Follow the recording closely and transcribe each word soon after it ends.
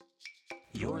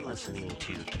You're listening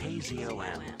to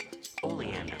KZOM,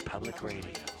 Oleander Public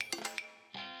Radio.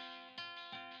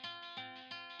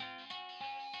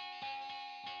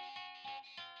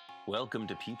 Welcome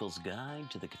to People's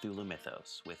Guide to the Cthulhu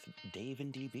Mythos with Dave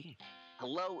and DB.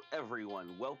 Hello,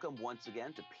 everyone. Welcome once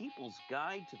again to People's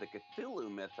Guide to the Cthulhu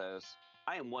Mythos.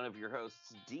 I am one of your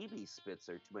hosts, DB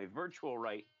Spitzer. To my virtual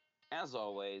right, as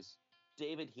always,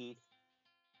 David Heath.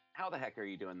 How the heck are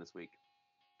you doing this week?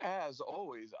 As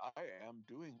always, I am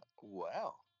doing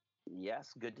well.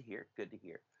 Yes, good to hear. Good to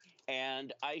hear.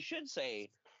 And I should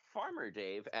say, Farmer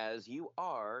Dave, as you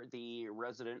are the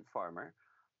resident farmer,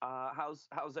 how's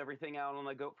everything out on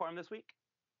the goat farm this week?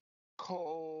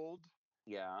 Cold.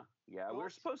 Yeah.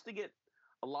 We're supposed to get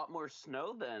a lot more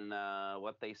snow than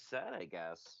what they said, I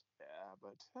guess. Yeah,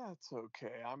 but that's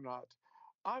okay. I'm not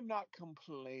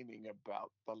complaining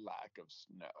about the lack of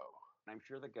snow. I'm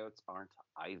sure the goats aren't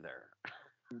either.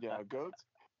 Yeah, goats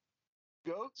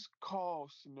call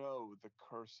snow the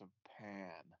curse of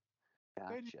Pan.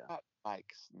 Gotcha. They do not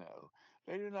like snow.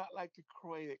 They do not like the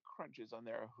way it crunches on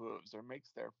their hooves or makes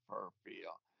their fur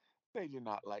feel. They do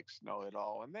not like snow at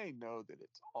all, and they know that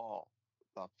it's all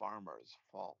the farmer's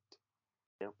fault.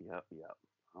 Yep.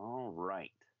 All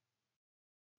right.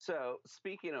 So,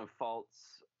 speaking of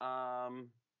faults, I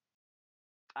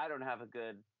don't have a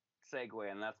good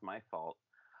segue, and that's my fault.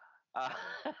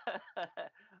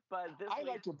 But this I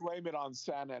like to blame it on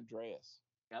San Andreas.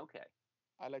 Okay.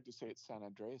 I like to say it's San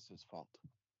Andreas' fault.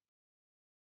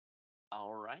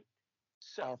 All right.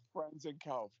 So our friends in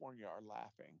California are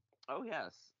laughing. Oh,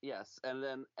 yes. And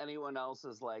then anyone else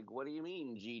is like, what do you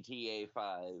mean GTA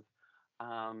 5?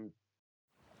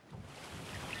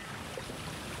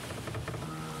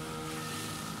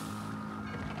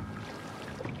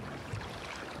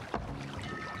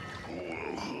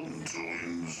 Welcome to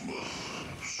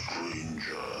Innsmouth,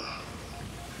 stranger.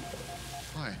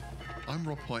 Hi, I'm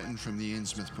Rob Whiten from the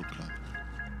Innsmouth Book Club.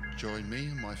 Join me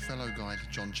and my fellow guide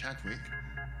John Chadwick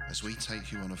as we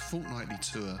take you on a fortnightly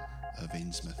tour of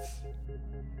Innsmouth.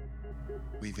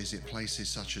 We visit places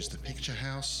such as the Picture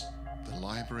House, the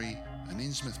Library and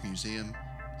Innsmouth Museum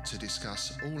to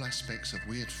discuss all aspects of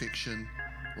weird fiction,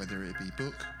 whether it be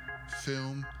book,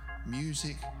 film,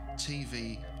 music,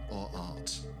 TV or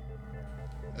art.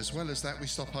 As well as that, we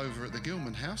stop over at the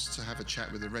Gilman House to have a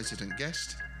chat with a resident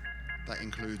guest. That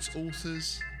includes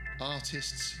authors,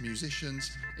 artists,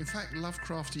 musicians, in fact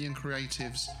Lovecraftian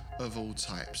creatives of all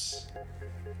types.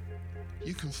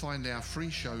 You can find our free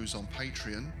shows on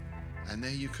Patreon, and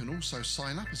there you can also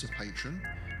sign up as a patron,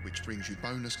 which brings you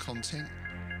bonus content,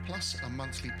 plus a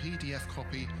monthly PDF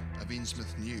copy of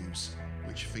Innsmouth News,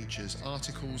 which features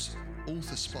articles,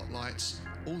 author spotlights,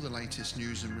 all the latest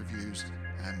news and reviews,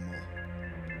 and more.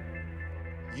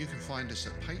 You can find us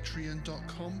at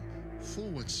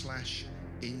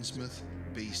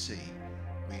patreon.com/InnsmouthBC.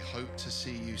 We hope to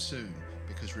see you soon,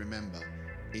 because remember,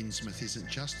 Innsmouth isn't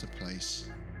just a place,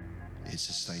 it's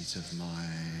a state of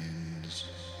mind.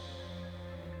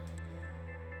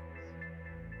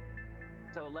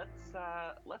 So let's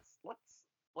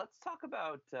talk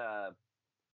about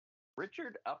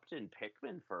Richard Upton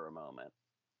Pickman for a moment.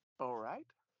 All right.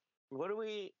 What do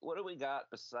we got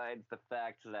besides the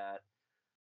fact that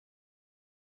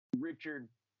Richard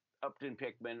Upton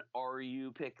Pickman,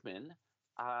 R.U. Pickman,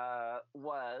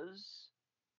 was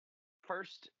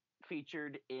first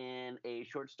featured in a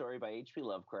short story by H.P.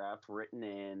 Lovecraft written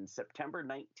in September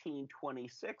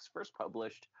 1926, first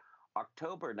published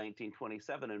October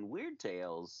 1927 in Weird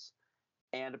Tales,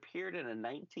 and appeared in a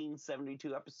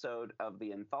 1972 episode of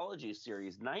the anthology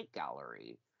series Night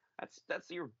Gallery. That's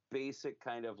your basic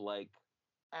kind of like...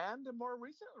 And a more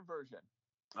recent version.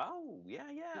 Oh, yeah.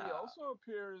 He also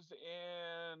appears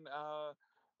in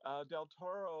Del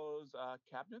Toro's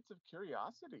Cabinets of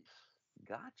Curiosity.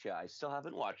 Gotcha. I still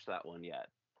haven't watched that one yet.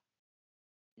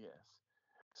 Yes.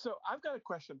 So I've got a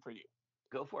question for you.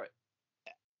 Go for it.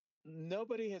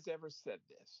 Nobody has ever said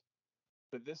this,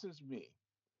 but this is me.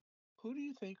 Who do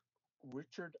you think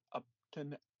Richard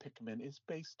Upton Pickman is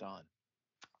based on?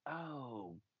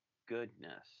 Oh,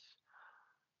 goodness.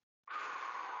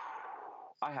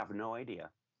 I have no idea.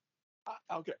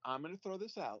 Okay, I'm going to throw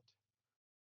this out.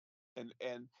 And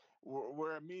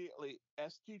we're immediately,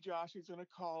 ST Joshy's going to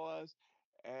call us,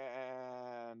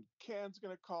 and Ken's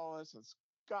going to call us, and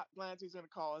Scott Glancy's going to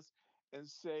call us and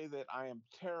say that I am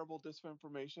terrible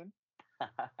disinformation.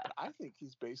 But I think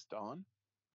he's based on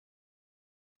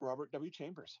Robert W.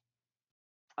 Chambers.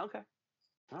 Okay.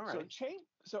 All right.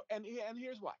 So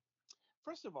here's why.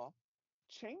 First of all,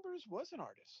 Chambers was an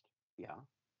artist. Yeah.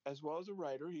 As well as a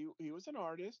writer. He was an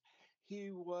artist.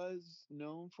 He was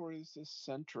known for his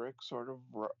eccentric sort of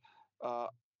uh,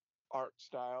 art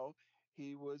style.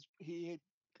 He had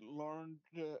learned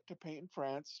to paint in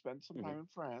France, spent some Hmm. time in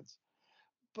France,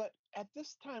 but at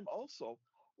this time also,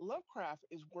 Lovecraft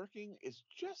is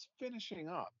just finishing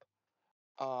up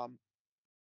um,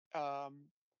 um,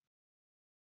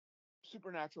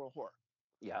 supernatural horror.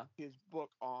 Yeah. His book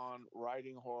on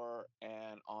writing horror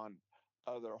and on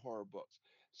other horror books.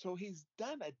 So he's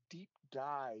done a deep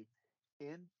dive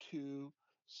into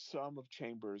some of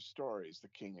Chambers' stories, The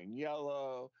King in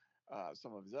Yellow,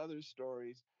 some of his other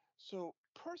stories. So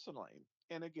personally,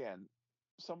 and again,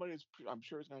 I'm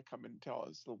sure is going to come in and tell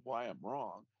us why I'm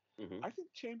wrong. Hmm. I think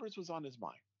Chambers was on his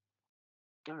mind.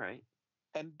 All right.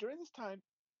 And during this time,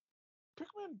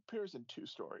 Pickman appears in two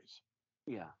stories.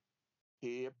 Yeah.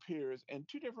 He appears in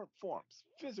two different forms,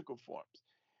 physical forms.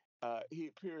 He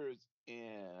appears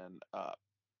in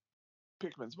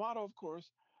Pickman's Motto, of course,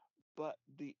 but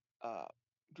the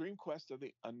Dream Quest of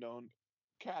the Unknown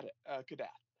Cadet,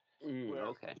 where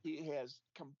Okay. he has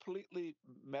completely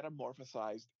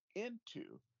metamorphosized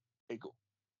into a ghoul,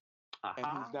 and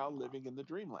he's now Aha. living in the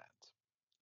Dreamlands.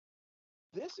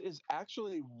 This is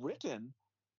actually written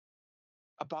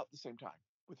about the same time,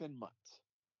 within months.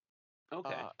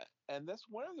 Okay. Uh, and that's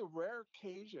one of the rare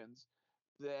occasions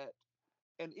that,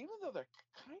 and even though they're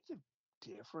kind of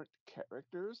different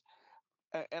characters,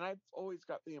 and I've always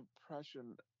got the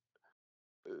impression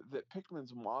that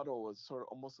Pickman's model was sort of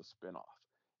almost a spin-off.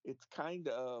 It's kind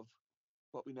of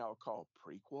what we now call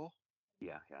prequel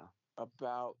Yeah. Yeah.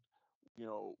 about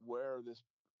where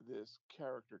this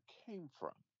character came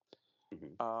from.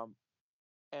 Hmm. Um,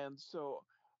 and so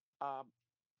um,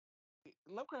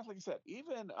 Lovecraft, like I said,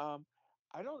 even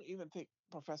I don't even think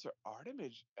Professor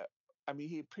Artemis. I mean,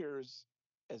 he appears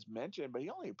as mentioned, but he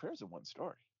only appears in one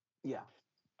story. Yeah.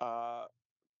 Uh,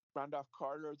 Randolph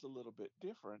Carter is a little bit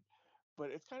different, but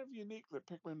it's kind of unique that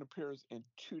Pickman appears in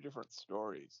two different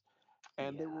stories,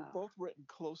 and they were Yeah. both written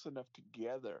close enough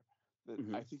together that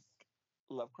Hmm. I think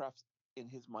Lovecraft's in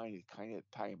his mind he kind of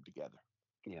tie them together.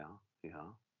 Yeah.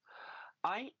 Yeah.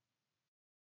 I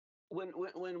when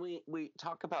we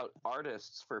talk about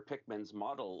artists for Pickman's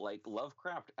model, like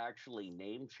Lovecraft actually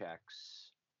name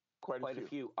checks Quite a quite a few.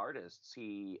 few artists.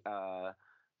 He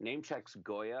name checks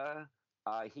Goya.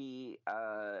 He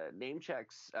name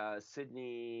checks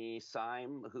Sidney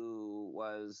Syme, who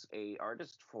was a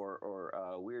artist for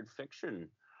or weird fiction,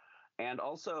 and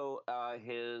also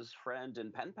his friend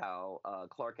and pen pal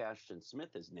Clark Ashton Smith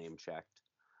is name checked,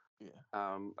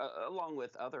 Yeah. along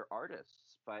with other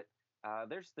artists. But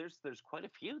there's quite a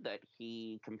few that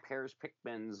he compares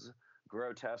Pickman's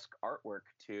grotesque artwork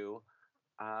to.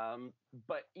 Um,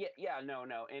 but yeah, no,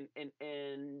 and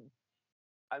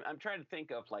I'm trying to think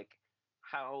of like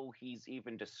how he's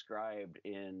even described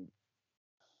in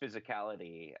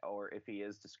physicality, or if he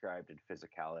is described in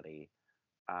physicality.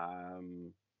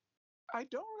 Um, I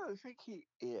don't really think he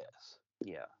is.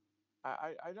 yeah,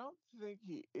 I don't think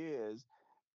he is,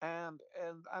 and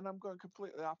I'm going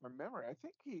completely off my memory. I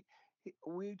think he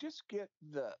we just get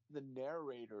the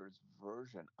narrator's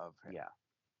version of him. yeah,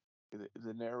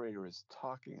 The narrator is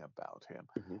talking about him.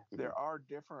 hmm, hmm, There are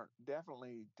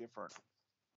definitely different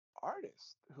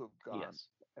artists who've gone yes,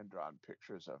 and drawn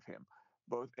pictures of him,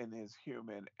 both in his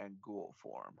human and ghoul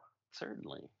form.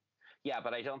 certainly, yeah.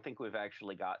 But I don't think we've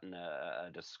actually gotten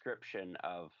a description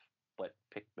of what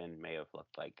Pickman may have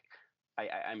looked like.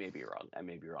 I may be wrong. I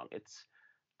may be wrong.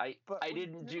 But I we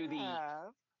didn't do do the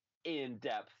have,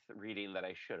 in-depth reading that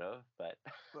I should have, but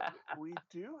we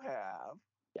do have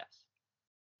yes.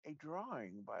 a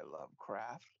drawing by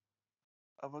Lovecraft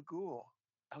of a ghoul.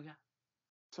 Oh yeah.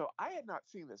 So I had not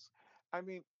seen this. I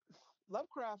mean,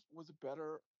 Lovecraft was a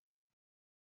better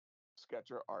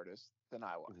sketcher artist than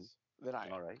I Hmm. was, than I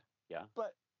All am. right. Yeah.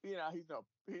 But he's no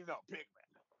Pigman.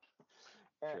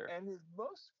 Sure. And his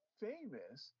most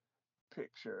famous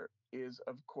picture is,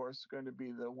 of course, going to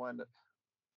be the one that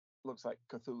looks like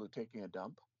Cthulhu taking a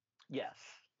dump. Yes.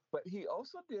 But he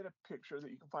also did a picture that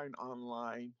you can find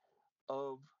online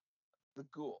of the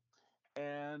ghoul,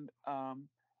 and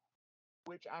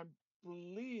which I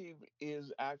believe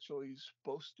is actually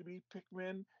supposed to be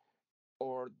Pickman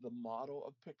or the model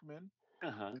of Pickman,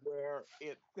 Uh huh. where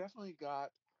it definitely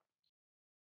got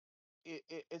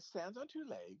it stands on two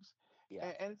legs,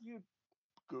 Yeah. and if you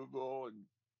Google and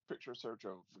picture search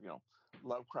of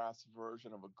Lovecraft's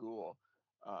version of a ghoul,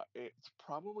 it's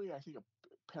probably I think a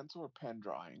pencil or pen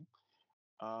drawing,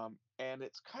 and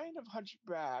it's kind of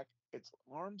hunchback. Its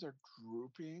arms are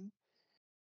drooping,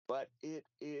 but it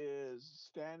is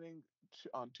standing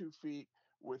on 2 feet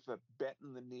with a bent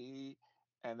in the knee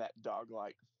and that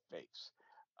dog-like face,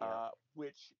 Yeah.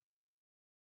 which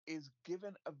is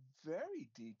given a very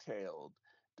detailed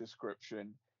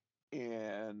description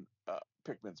in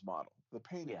Pickman's model. The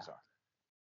paintings Yeah. are.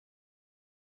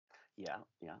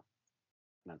 Yeah,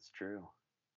 that's true.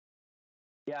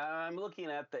 Yeah, I'm looking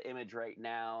at the image right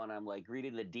now, and I'm like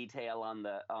reading the detail on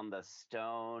the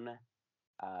stone.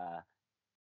 Uh,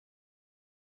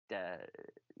 uh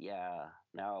yeah,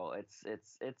 no,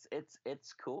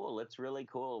 it's cool. It's really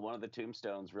cool. One of the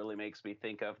tombstones really makes me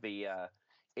think of the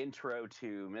intro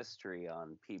to Mystery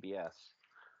on PBS.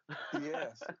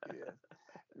 Yes, yes.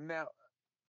 Now,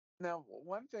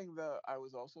 one thing that I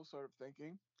was also sort of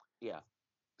thinking. Yeah,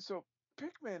 So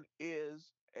Pickman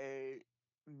is a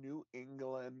New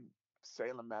England,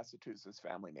 Salem, Massachusetts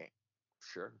family name,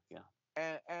 sure. Yeah.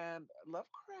 and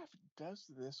Lovecraft does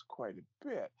this quite a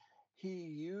bit. He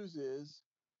uses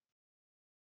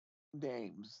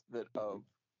names that Hmm. of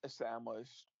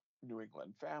established New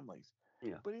England families,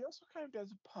 Yeah. but he also kind of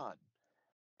does a pun.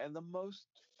 And the most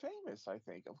famous, I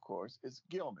think, of course, is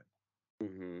Gilman.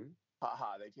 Hmm.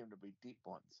 Haha, they seem to be deep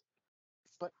ones.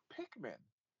 But Pickman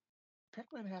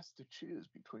has to choose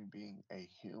between being a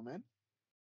human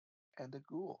and a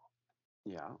ghoul.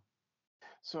 Yeah.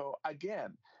 So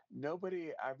again,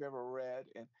 nobody I've ever read,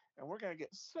 and we're gonna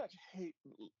get such hate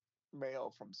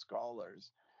mail from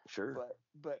scholars, Sure.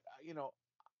 but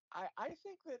I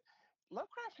think that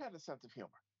Lovecraft had a sense of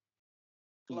humor.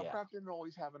 Yeah. Lovecraft didn't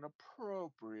always have an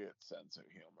appropriate sense of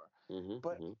humor, Hmm.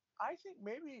 but Hmm. I think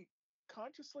maybe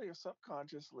consciously or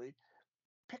subconsciously,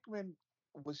 Pickman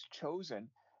was chosen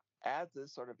as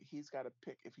this sort of he's got to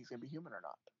pick if he's going to be human or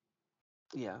not.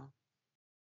 Yeah.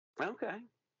 Okay.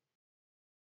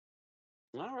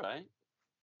 All right.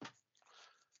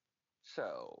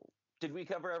 So, did we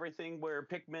cover everything where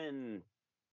Pikmin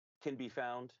can be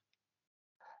found?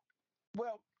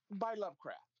 Well, by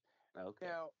Lovecraft. Okay.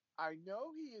 Now, I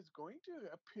know he is going to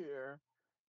appear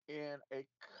in a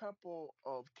couple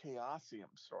of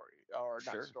Chaosium stories, or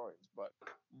not Sure. stories, but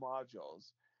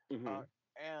modules. Hmm. Uh,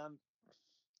 and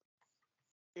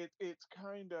it's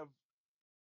kind of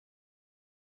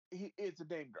it's a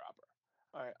name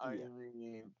dropper. I Yeah.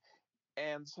 mean,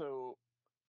 and so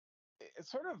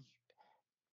it's sort of,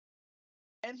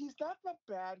 and he's not the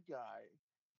bad guy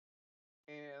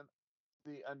in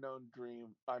the Unknown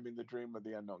Dream. I mean, the Dream of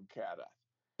the Unknown Cadath.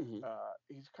 Hmm.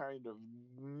 He's kind of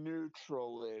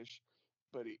neutral-ish,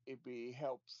 but he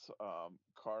helps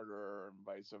Carter and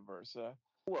vice versa.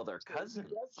 Well, they're So he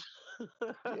cousins. does,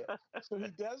 yeah. So he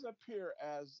does appear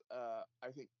as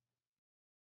I think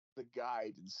the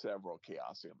guide in several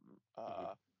Chaosium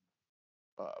Mhm.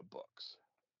 books.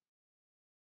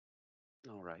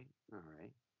 All right. All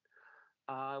right.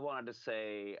 I wanted to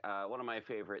say one of my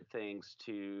favorite things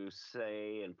to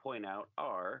say and point out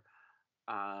are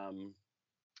um,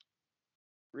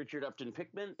 Richard Upton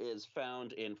Pickman is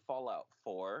found in Fallout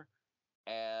 4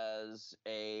 as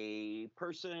a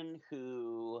person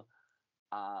who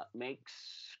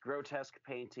makes grotesque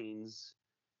paintings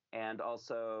and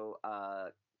also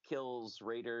kills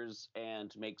raiders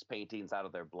and makes paintings out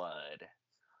of their blood.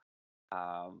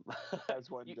 Um, As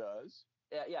one you, does.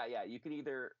 yeah. You can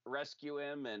either rescue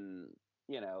him and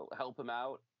help him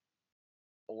out,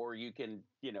 or you can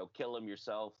kill him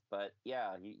yourself. But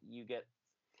yeah, you get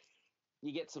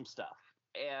some stuff,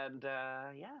 and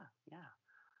yeah.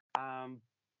 Um,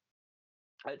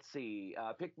 let's see.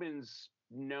 Pickman's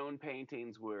known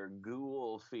paintings were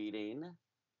Ghoul Feeding,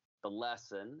 The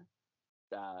Lesson,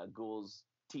 ghouls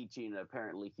teaching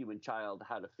apparently human child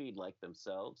how to feed like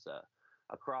themselves.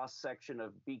 A cross section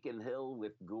of Beacon Hill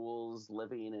with ghouls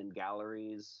living in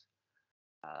galleries.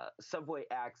 Subway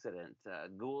accident.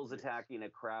 Ghouls Yes. attacking a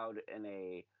crowd in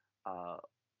a uh,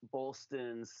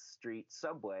 Bolston Street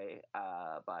subway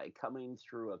by coming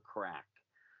through a crack.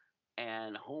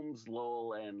 And Holmes,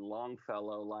 Lowell, and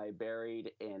Longfellow lie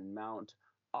buried in Mount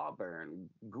Auburn.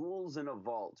 Ghouls in a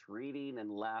vault, reading and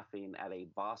laughing at a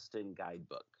Boston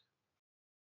guidebook.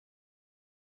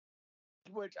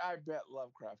 Which I bet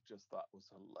Lovecraft just thought was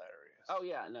hilarious. Oh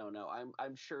yeah, no.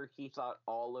 I'm sure he thought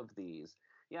all of these.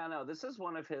 Yeah, no, this is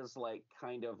one of his like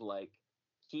kind of like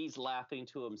he's laughing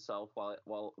to himself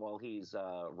while he's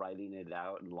writing it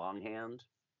out in longhand.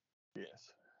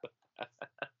 Yes.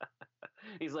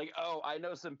 He's like, "Oh, I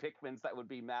know some Pickmans that would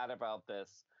be mad about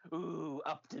this. Ooh,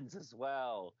 Uptons as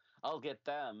well. I'll get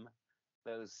them.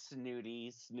 Those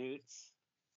snooty snoots."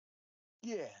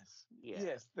 Yes. Yeah.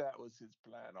 Yes, that was his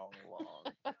plan all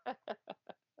along.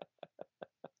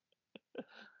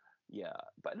 Yeah.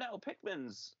 But no,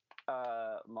 Pickman's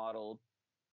model,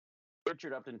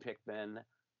 Richard Upton Pickman.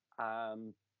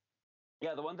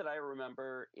 Yeah, the one that I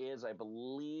remember is, I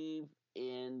believe,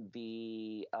 in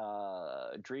the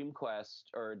Dream Quest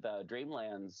or the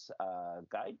Dreamlands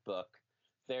guidebook,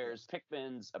 there's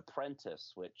Pikmin's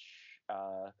Apprentice, which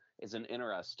is an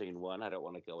interesting one. I don't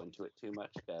want to go into it too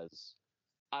much because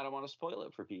I don't want to spoil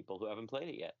it for people who haven't played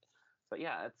it yet. But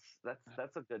yeah,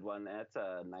 that's a good one. That's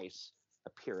a nice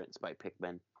appearance by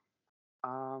Pikmin.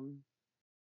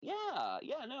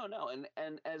 No.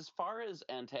 And as far as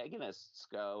antagonists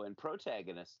go and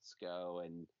protagonists go,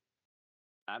 and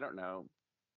I don't know,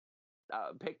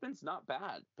 Pikmin's not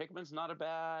bad. Pikmin's not a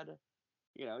bad,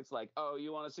 it's like, oh,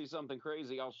 you want to see something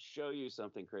crazy? I'll show you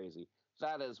something crazy.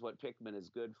 That is what Pikmin is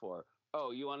good for.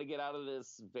 Oh, you want to get out of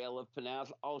this Veil of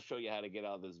Panath? I'll show you how to get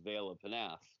out of this Veil of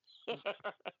Panath.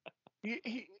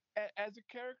 He as a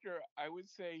character, I would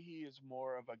say he is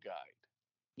more of a guide.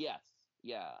 Yes.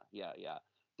 Yeah.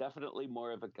 Definitely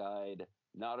more of a guide,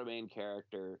 not a main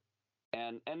character,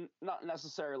 and not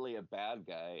necessarily a bad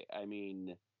guy. I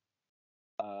mean,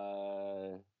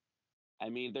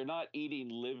 they're not eating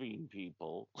living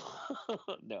people.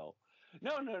 No.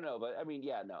 But I mean,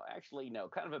 yeah, no. Actually, no.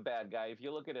 Kind of a bad guy. If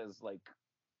you look at his like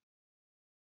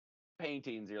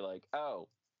paintings, you're like, oh,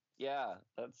 yeah,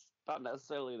 that's not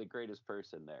necessarily the greatest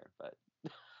person there, but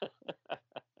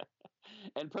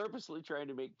and purposely trying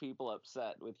to make people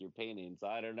upset with your paintings.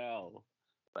 I don't know,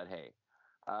 but hey,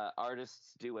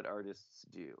 artists do what artists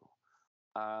do.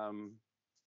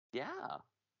 Yeah.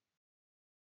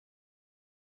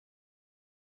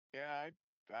 Yeah,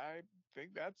 I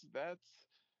think that's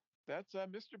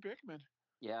Mr. Pikmin.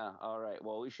 Yeah. All right.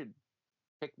 Well, we should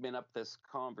Pikmin up this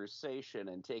conversation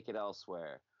and take it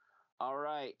elsewhere. All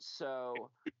right. So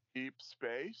deep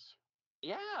space.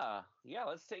 Yeah.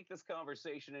 Let's take this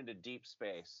conversation into deep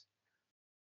space.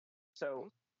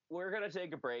 So we're gonna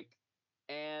take a break,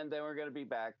 and then we're gonna be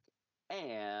back,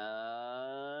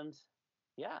 and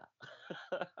yeah.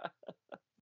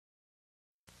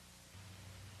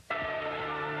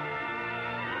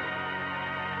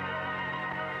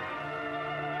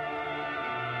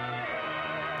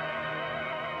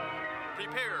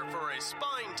 Prepare for a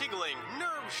spine-tingling,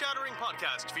 nerve-shattering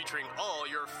podcast featuring all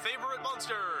your favorite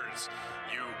monsters.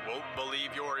 You won't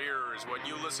believe your ears when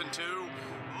you listen to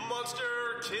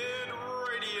Monster Kid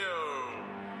Radio.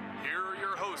 Here are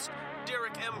your hosts,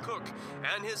 Derek M. Cook,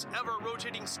 and his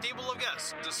ever-rotating stable of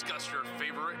guests discuss your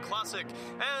favorite classic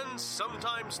and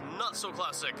sometimes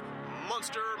not-so-classic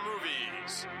monster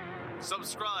movies.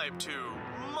 Subscribe to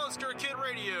Monster Kid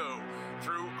Radio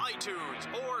through iTunes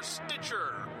or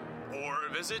Stitcher, or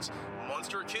visit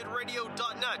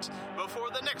MonsterKidRadio.net before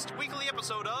the next weekly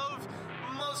episode of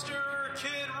Monster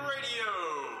Kid Radio.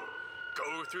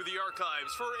 Go through the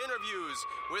archives for interviews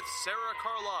with Sarah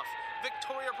Karloff,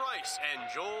 Victoria Price, and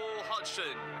Joel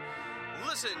Hodgson.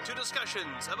 Listen to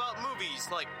discussions about movies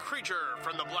like Creature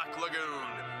from the Black Lagoon,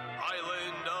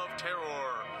 Island of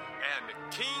Terror, and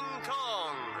King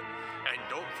Kong. And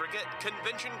don't forget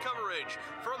convention coverage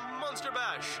from Monster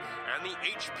Bash and the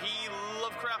H.P.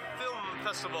 Lovecraft Film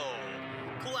Festival.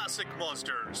 Classic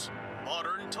monsters,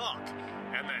 modern talk,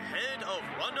 and the head of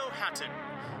Rondo Hatton.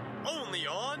 Only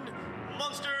on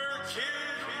Monster Kid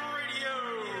Radio.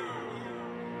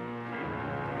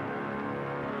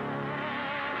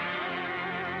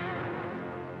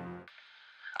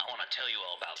 I want to tell you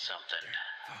all about something.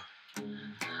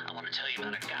 I want to tell you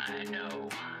about a guy I know.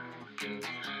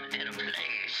 In a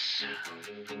place.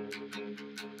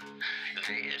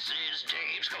 This is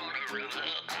Dave's Corner of the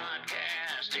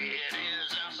Podcast. It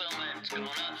is awesome, it's gonna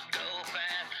go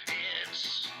fast.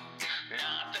 It's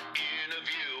not the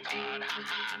interview pod,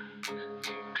 ha-ha.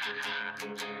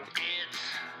 It's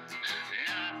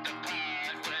not the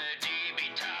pod where DB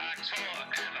talks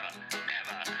forever,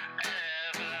 ever.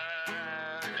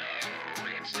 No,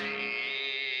 it's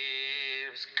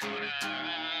Dave's Corner.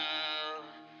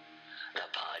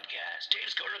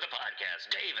 Dave's Corner of the Podcast.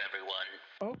 Dave, everyone.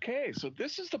 Okay, so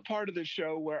this is the part of the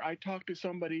show where I talk to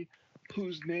somebody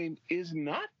whose name is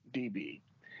not DB.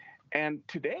 And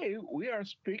today we are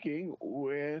speaking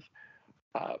with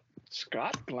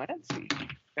Scott Glancy.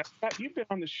 Now, Scott, you've been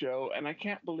on the show, and I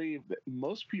can't believe that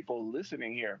most people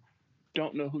listening here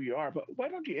don't know who you are, but why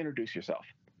don't you introduce yourself?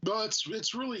 Well,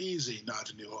 it's really easy not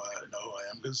to know who I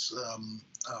am, because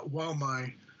while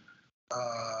my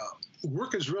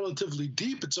work is relatively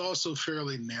deep, it's also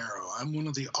fairly narrow. I'm one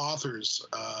of the authors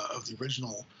of the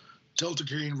original Delta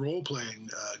Green role-playing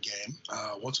game.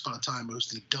 Once upon a time, it was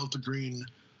the Delta Green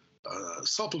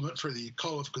supplement for the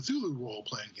Call of Cthulhu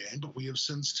role-playing game, but we have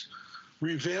since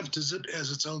revamped it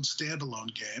as its own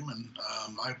standalone game, and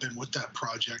I've been with that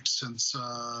project since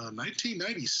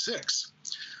 1996.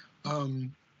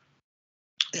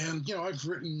 And, I've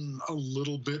written a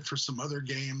little bit for some other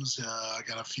games. I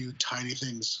got a few tiny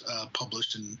things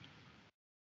published in.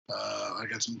 I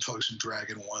got some published in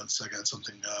Dragon once. I got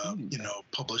something,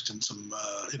 published in some,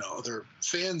 other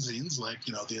fanzines like,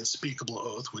 The Unspeakable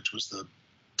Oath, which was the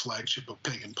flagship of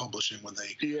Pagan Publishing when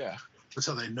they. Yeah. That's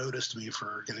how they noticed me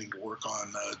for getting to work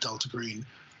on Delta Green.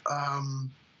 A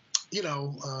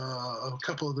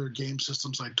couple other game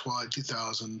systems like Twilight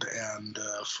 2000 and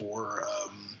for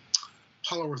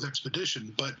Hollow Earth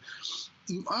Expedition, but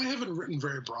I haven't written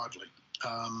very broadly.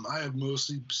 I have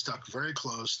mostly stuck very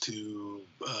close to,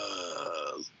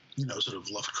 sort of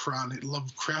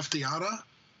Lovecraftiana.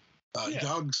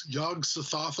 Yog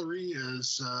Sothothery,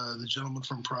 as the gentleman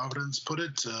from Providence put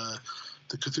it,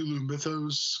 the Cthulhu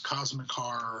mythos, cosmic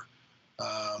horror,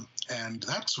 and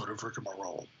that sort of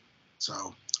rigmarole.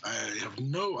 So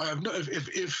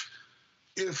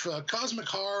if cosmic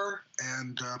horror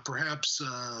and perhaps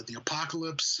the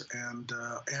apocalypse and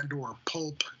or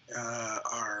pulp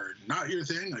are not your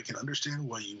thing, I can understand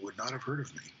why you would not have heard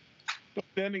of me. But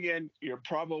then again, you're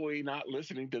probably not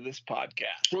listening to this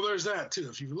podcast. Well, there's that too.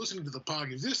 If you're listening to the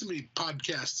podcast, if you listen to me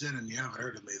podcasts in and you haven't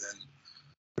heard of me, then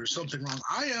there's something wrong.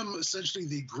 I am essentially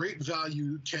the great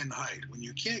value Ken Hite. When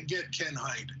you can't get Ken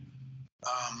Hite,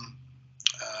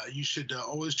 you should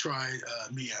always try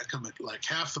me. I come at like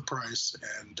half the price,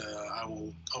 and I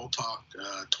will talk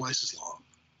twice as long.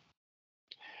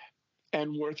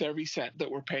 And worth every cent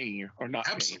that we're paying you, or not?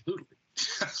 Absolutely.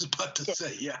 I was about to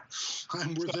say, yeah,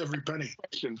 I'm worth every penny.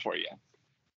 Question for you.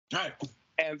 All right.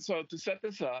 And so to set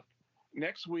this up,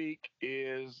 next week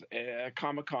is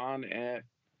Comic-Con at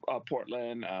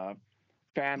Portland,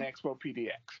 Fan Expo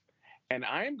PDX. And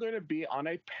I am going to be on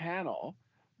a panel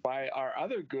by our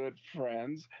other good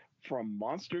friends from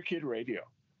Monster Kid Radio.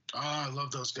 I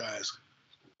love those guys.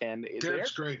 And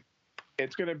Derek's great.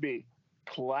 It's going to be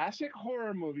classic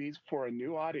horror movies for a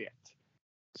new audience.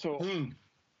 So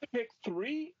I picked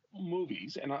 3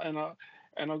 movies, and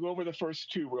I'll go over the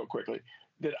first 2 real quickly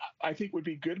that I think would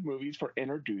be good movies for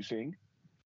introducing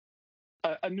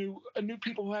a new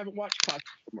people who haven't watched classic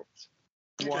movies.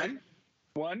 Okay.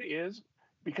 One is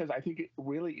because I think it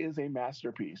really is a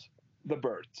masterpiece, The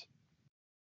Birds.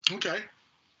 Okay.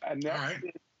 And that's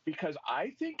because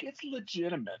I think it's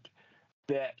legitimate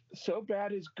that So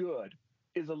Bad Is Good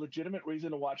is a legitimate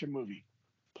reason to watch a movie,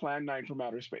 Plan 9 from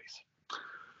Outer Space.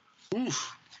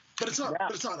 Oof. But it's not.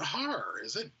 But it's not horror,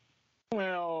 is it?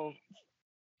 Well,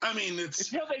 I mean,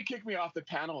 it's until they kick me off the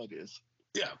panel. It is.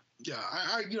 Yeah.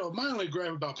 I my only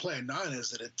gripe about Plan 9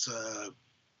 is that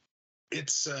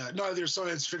it's neither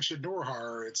science fiction nor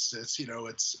horror. It's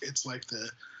like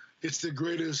it's the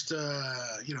greatest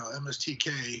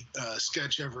MSTK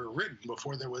sketch ever written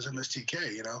before there was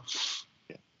MSTK.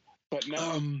 Yeah. But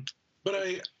no. But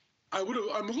I'm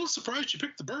a little surprised you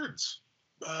picked The Birds,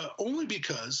 only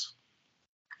because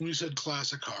when you said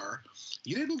classic horror,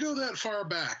 you didn't go that far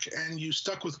back, and you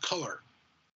stuck with color.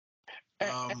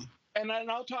 And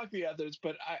I'll talk the others,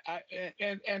 but I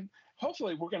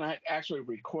hopefully we're going to actually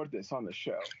record this on the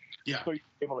show. Yeah. So you're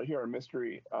able to hear a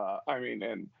mystery.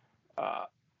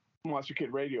 Monster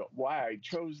Kid Radio, why I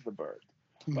chose The Bird.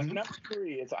 But number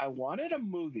 3 is I wanted a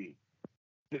movie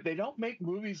that they don't make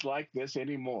movies like this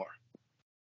anymore.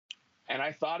 And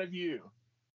I thought of you,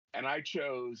 and I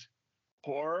chose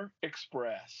Horror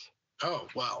Express. Oh,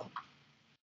 wow.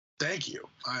 Thank you.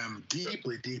 I am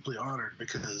deeply, deeply honored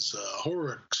because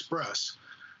Horror Express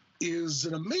is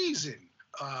an amazing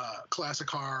classic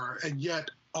horror and yet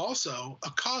also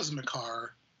a cosmic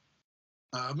horror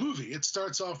movie. It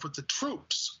starts off with the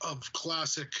tropes of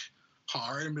classic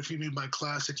horror. And if you mean by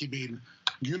classic, you mean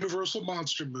Universal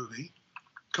Monster movie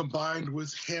combined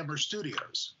with Hammer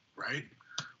Studios, right?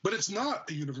 But it's not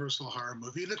a Universal horror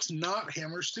movie, and it's not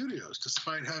Hammer Studios,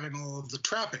 despite having all of the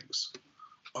trappings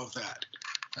of that.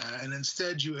 And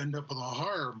instead, you end up with a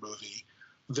horror movie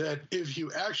that if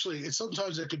you actually,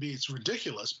 sometimes it could be, it's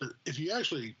ridiculous, but if you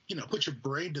actually, put your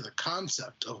brain to the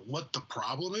concept of what the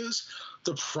problem is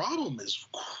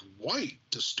quite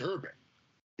disturbing.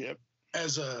 Yep.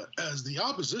 As the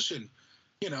opposition,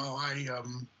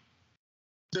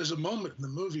 there's a moment in the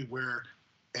movie where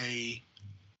a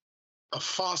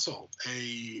fossil,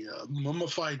 a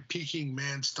mummified Peking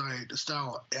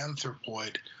man-style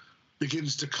anthropoid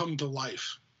begins to come to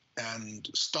life and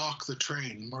stalk the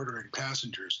train, murdering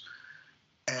passengers.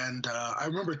 And I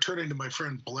remember turning to my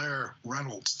friend Blair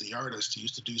Reynolds, the artist who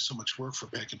used to do so much work for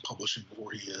Pagan Publishing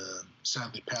before he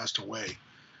sadly passed away.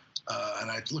 And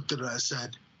I looked at it and I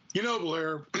said,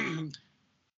 Blair,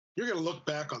 you're going to look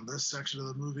back on this section of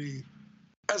the movie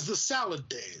as the salad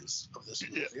days of this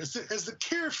movie, as the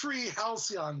carefree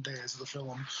halcyon days of the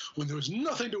film, when there was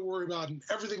nothing to worry about and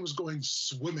everything was going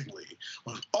swimmingly,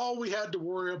 when all we had to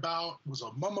worry about was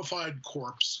a mummified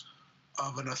corpse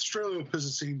of an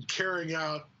Australopithecine carrying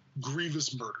out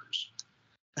grievous murders.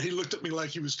 And he looked at me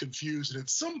like he was confused. And at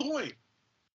some point,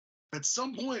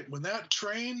 when that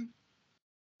train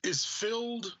is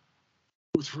filled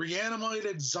with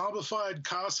reanimated, zombified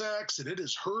Cossacks and it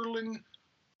is hurtling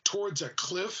towards a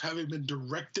cliff, having been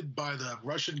directed by the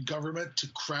Russian government to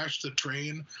crash the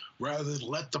train rather than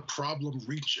let the problem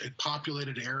reach a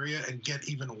populated area and get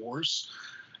even worse,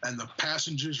 and the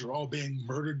passengers are all being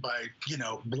murdered by,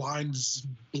 blind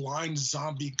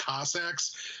zombie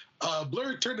Cossacks.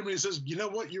 Blair turned to me and says, "You know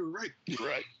what? You were right. You're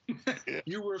right. Yeah.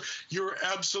 You were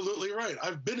absolutely right.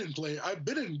 I've been in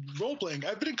role playing.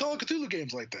 I've been in Call of Cthulhu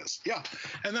games like this. Yeah,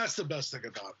 and that's the best thing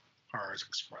about Horrors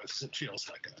Express. It feels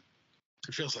like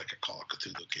a Call of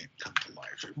Cthulhu game come to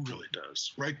life. It really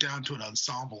does. Right down to an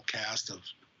ensemble cast of,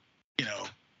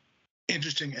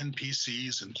 interesting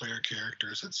NPCs and player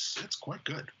characters. It's quite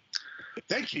good.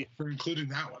 Thank you for including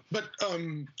that one. But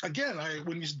again,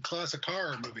 when you said classic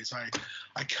horror movies,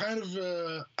 I kind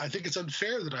of I think it's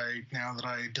unfair that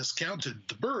I discounted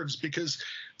The Birds, because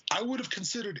I would have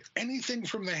considered anything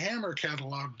from the Hammer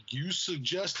catalog you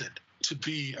suggested to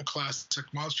be a classic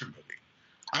monster movie.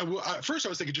 First I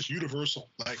was thinking just Universal,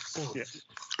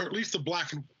 or at least the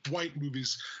black and white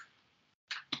movies.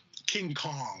 King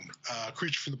Kong,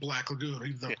 Creature from the Black Lagoon,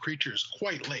 even though Creature is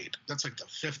quite late. That's like the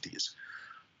 50s.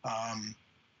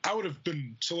 I would have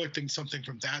been selecting something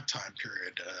from that time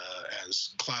period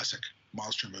as classic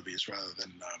monster movies rather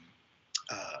than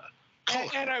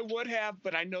and I would have,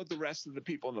 but I know the rest of the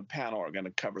people in the panel are going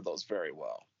to cover those very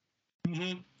well.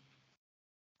 Mm-hmm.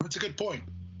 That's a good point.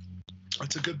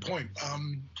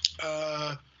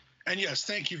 And yes,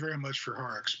 thank you very much for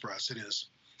Horror Express. It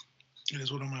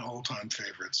is one of my all-time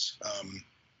favorites.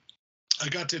 I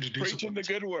got to introduce Preaching the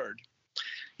good word.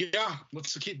 Yeah,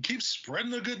 let's keep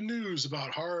spreading the good news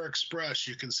about Horror Express.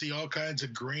 You can see all kinds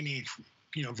of grainy,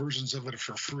 versions of it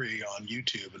for free on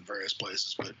YouTube and various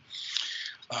places. But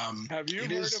have you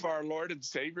heard of our Lord and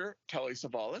Savior, Telly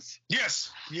Savalas?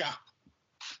 Yes, yeah.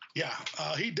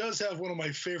 He does have one of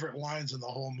my favorite lines in the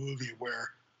whole movie,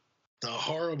 where the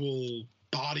horrible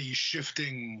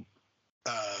body-shifting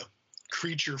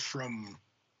creature from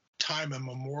time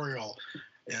immemorial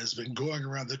has been going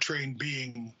around the train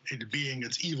being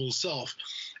its evil self,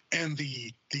 and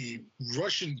the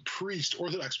Russian priest,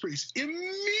 Orthodox priest,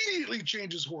 immediately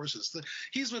changes horses.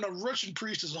 He's been a Russian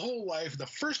priest his whole life. The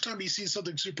first time he sees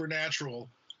something supernatural,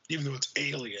 even though it's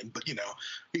alien, but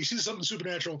he sees something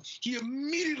supernatural, he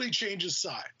immediately changes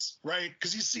sides, right?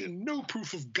 Because he's seen no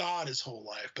proof of God his whole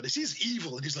life, but he sees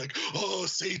evil and he's like, "Oh,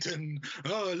 Satan,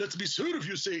 let's be sure of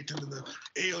you, Satan." And the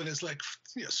alien is like,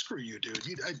 "Yeah, screw you, dude.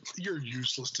 You're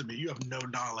useless to me. You have no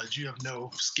knowledge. You have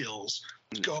no skills.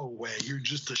 Go away. You're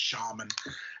just a shaman."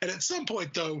 And at some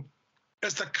point, though,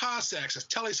 as the Cossacks, as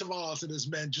Telly Savalas and his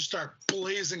men just start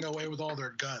blazing away with all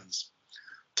their guns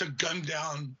to gun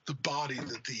down the body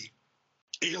that the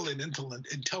alien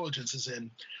intelligence is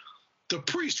in, the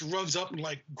priest runs up and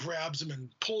grabs him and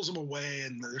pulls him away,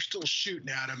 and they're still shooting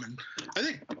at him. And I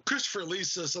think Christopher Lee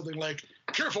says something like,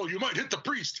 "Careful, you might hit the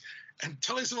priest." And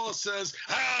Telly Savalas says,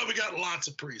 "We got lots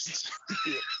of priests."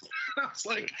 I was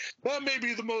like, that may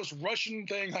be the most Russian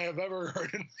thing I have ever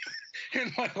heard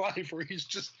in my life, where he's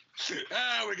just,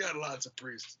 "We got lots of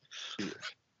priests."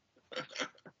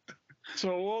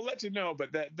 So we'll let you know,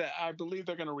 but that I believe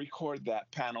they're going to record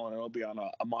that panel, and it'll be on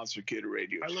a Monster Kid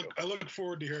radio show. I look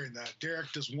forward to hearing that.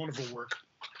 Derek does wonderful work.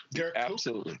 Derek,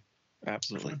 absolutely.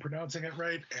 If I'm pronouncing it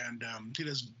right, and he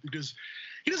does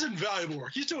invaluable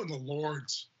work. He's doing the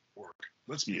Lord's work.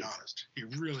 Let's be honest, he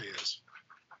really is.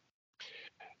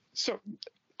 So,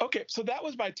 okay, so that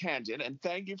was my tangent, and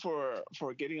thank you for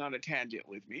getting on a tangent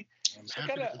with me. I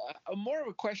got a more of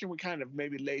a question we kind of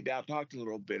maybe laid out, talked a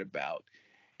little bit about.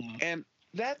 And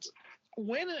that's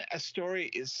when a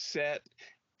story is set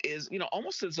is,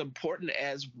 almost as important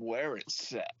as where it's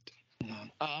set.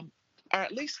 Or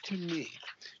at least to me.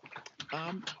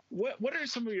 What are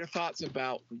some of your thoughts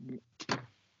about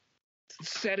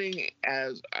setting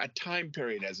as a time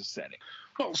period as a setting?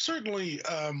 Well, certainly,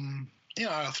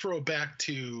 I'll throw back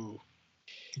to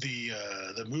the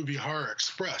movie Horror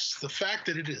Express. The fact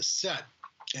that it is set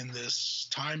in this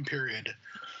time period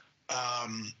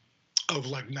of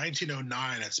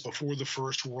 1909, it's before the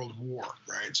First World War,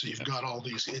 right? So you've got all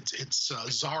these, it's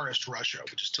Tsarist Russia,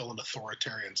 which is still an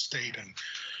authoritarian state, and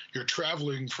you're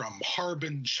traveling from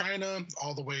Harbin, China,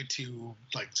 all the way to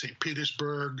St.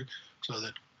 Petersburg, so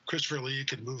that Christopher Lee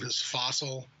can move his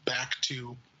fossil back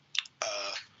to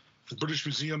the British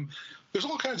Museum. There's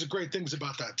all kinds of great things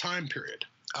about that time period.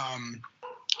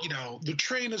 The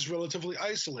train is relatively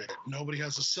isolated. Nobody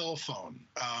has a cell phone,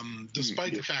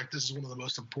 despite the fact this is one of the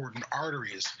most important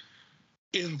arteries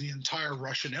in the entire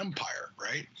Russian Empire,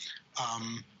 right?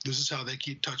 This is how they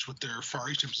keep touch with their Far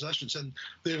Eastern possessions. And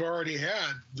they've already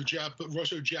had the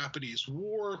Russo-Japanese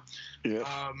War.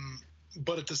 Yeah.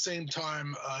 But at the same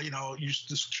time,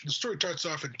 the story starts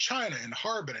off in China, in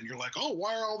Harbin, and you're like, oh,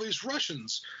 why are all these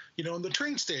Russians, in the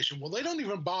train station? Well, they don't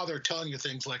even bother telling you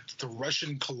things like the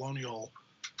Russian colonial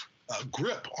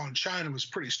grip on China was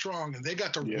pretty strong, and they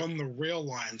got to run the rail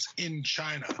lines in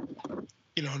China,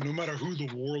 no matter who the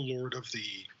warlord of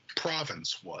the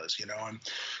province was, and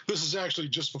this is actually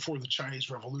just before the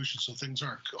Chinese Revolution, so things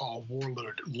aren't all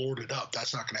lorded up.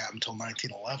 That's not going to happen until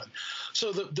 1911.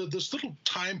 So this little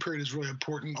time period is really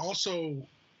important also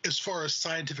as far as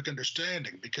scientific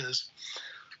understanding, because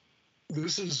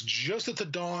this is just at the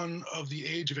dawn of the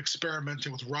age of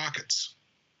experimenting with rockets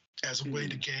as a way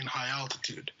to gain high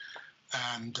altitude.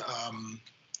 And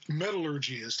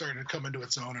metallurgy is starting to come into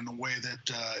its own in a way that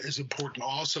is important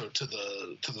also to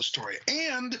the story.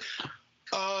 And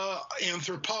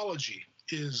anthropology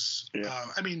is,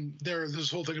 there's this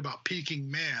whole thing about peaking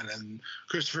man, and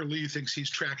Christopher Lee thinks he's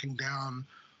tracking down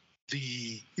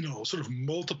the, sort of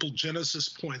multiple genesis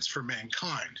points for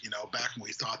mankind, back when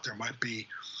we thought there might be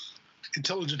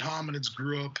intelligent hominids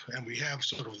grew up, and we have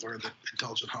sort of learned that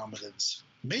intelligent hominids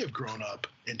may have grown up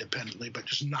independently, but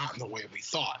just not in the way we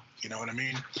thought, you know what I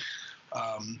mean?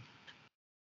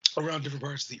 Around different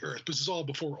parts of the earth. This is all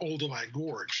before Olduvai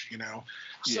Gorge,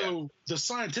 So the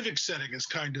scientific setting is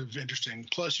kind of interesting.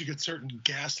 Plus you get certain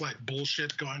gaslight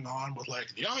bullshit going on with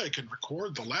like, the eye can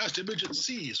record the last image it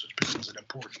sees, which becomes an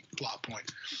important plot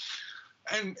point.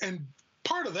 And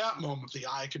part of that moment, the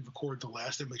eye can record the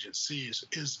last image it sees,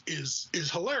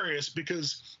 is hilarious,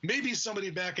 because maybe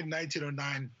somebody back in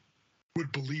 1909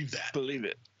 would believe that. Believe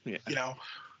it. Yeah.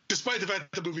 Despite the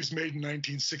fact that the movie's made in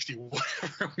 1960,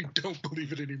 whatever, we don't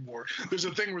believe it anymore. There's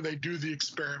a thing where they do the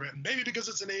experiment, and maybe because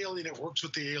it's an alien, it works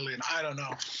with the alien. I don't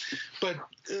know. But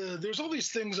there's all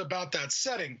these things about that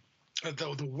setting,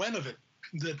 the when of it,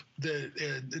 that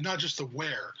not just the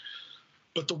where,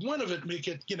 but the when of it make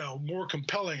it, more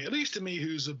compelling, at least to me,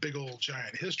 who's a big old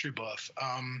giant history buff.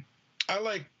 I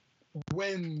like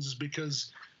whens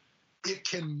because it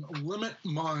can limit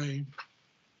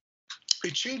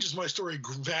it changes my story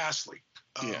vastly.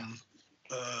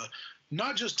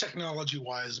 Not just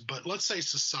technology-wise, but let's say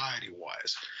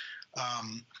society-wise.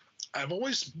 I've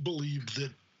always believed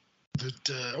that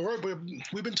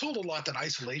we've been told a lot that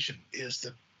isolation is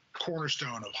the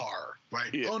cornerstone of horror,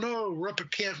 right? Yeah. Oh no, we're up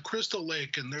at Camp Crystal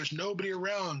Lake and there's nobody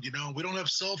around, we don't have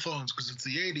cell phones because it's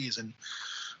the 80s, and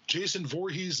Jason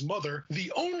Voorhees' mother,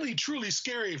 the only truly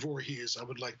scary Voorhees, I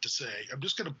would like to say. I'm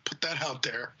just going to put that out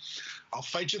there. I'll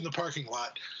fight you in the parking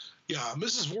lot. Yeah,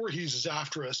 Mrs. Voorhees is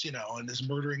after us, and is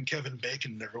murdering Kevin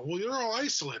Bacon and everyone. Well, you're all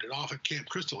isolated off at Camp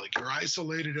Crystal Lake. You're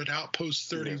isolated at Outpost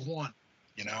 31,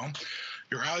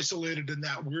 You're isolated in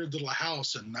that weird little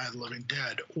house in Night of the Living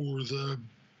Dead, or the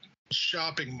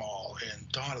shopping mall in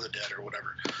Dawn of the Dead, or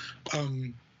whatever.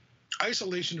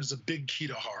 Isolation is a big key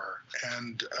to horror,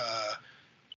 and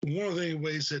one of the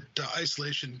ways that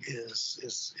isolation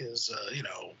is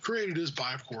created is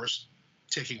by, of course,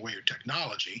 taking away your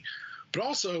technology, but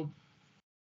also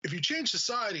if you change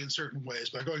society in certain ways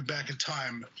by going back in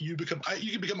time, you can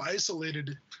become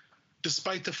isolated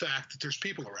despite the fact that there's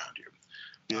people around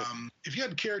you. Yeah. If you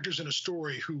had characters in a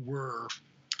story who were,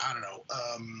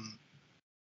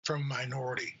 from a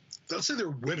minority, let's say they're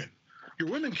women. Your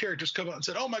women characters come out and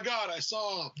said, oh my God, I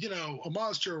saw, a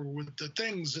monster with the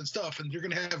things and stuff. And you're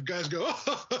going to have guys go,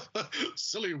 oh,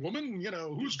 silly woman,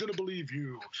 who's going to believe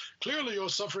you? Clearly you're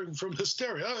suffering from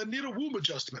hysteria and need a womb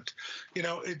adjustment.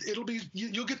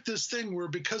 You'll get this thing where,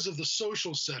 because of the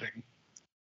social setting,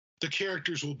 the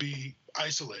characters will be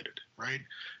isolated, right?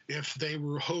 If they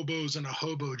were hobos in a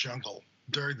hobo jungle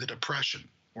during the Depression,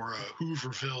 or a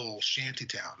Hooverville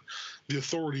shantytown, the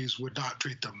authorities would not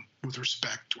treat them with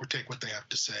respect or take what they have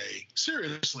to say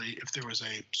seriously if there was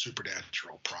a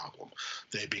supernatural problem.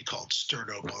 They'd be called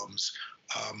sternobums.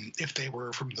 If they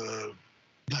were from the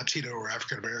Latino or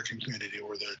African-American community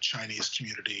or the Chinese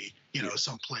community,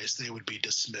 someplace, they would be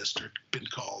dismissed or been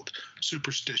called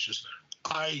superstitious.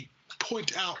 I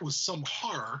point out with some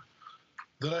horror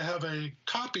that I have a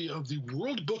copy of the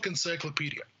World Book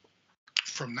Encyclopedia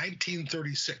from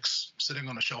 1936 sitting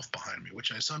on a shelf behind me,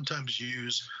 which I sometimes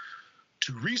use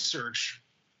to research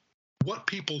what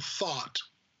people thought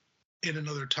in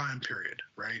another time period,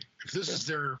 right? If this is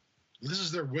their This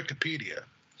is their Wikipedia.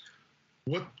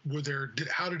 What were their?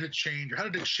 How did it change? Or how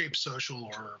did it shape social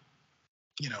or,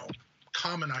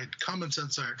 common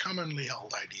sense or commonly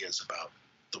held ideas about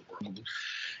the world?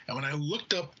 And when I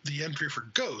looked up the entry for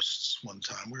ghosts one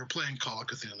time, we were playing Call of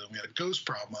Cthulhu and we had a ghost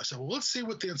problem. I said, well, let's see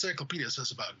what the encyclopedia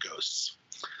says about ghosts.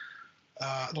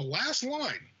 The last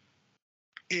line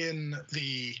in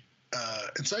the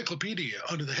encyclopedia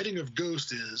under the heading of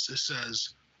ghost it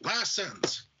says, last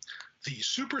sentence, the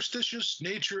superstitious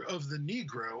nature of the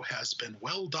Negro has been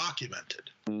well documented.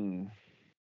 And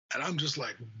I'm just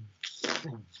like,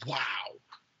 wow.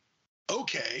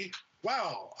 Okay.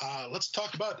 Wow, let's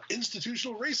talk about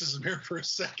institutional racism here for a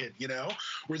second.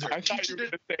 Where they're I thought you were going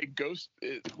to say ghosts.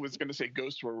 It was going to say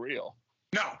ghosts were real.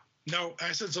 No,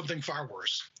 I said something far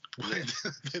worse.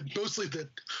 mostly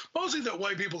that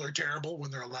white people are terrible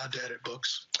when they're allowed to edit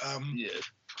books.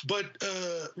 But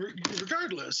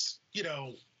regardless,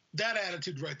 that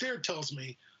attitude right there tells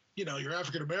me, your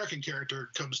African American character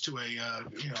comes to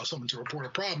someone to report a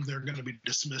problem, they're going to be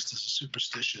dismissed as a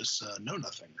superstitious know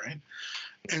nothing, right?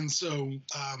 And so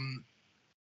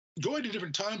going to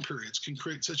different time periods can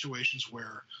create situations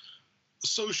where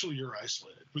socially you're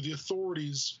isolated, where the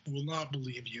authorities will not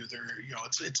believe you.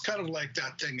 It's kind of like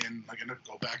that thing in, I'm going to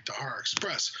go back to Horror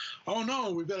Express. Oh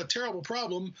no, we've got a terrible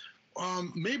problem.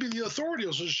 Maybe the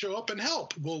authorities will show up and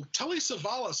help. Well, Telly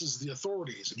Savalas is the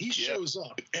authorities, and he shows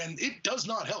up, and it does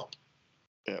not help.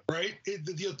 Right?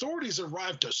 The authorities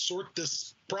arrive to sort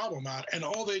this problem out, and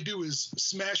all they do is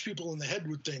smash people in the head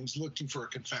with things looking for a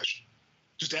confession,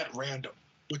 just at random,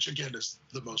 which again is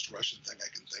the most Russian thing I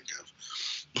can think of.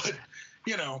 But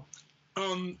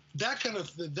that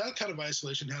kind of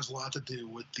isolation has a lot to do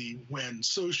with the when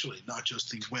socially, not just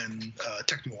the when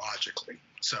technologically.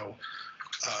 So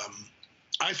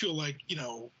I feel like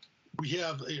we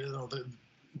have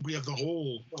the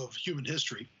whole of human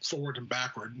history, forward and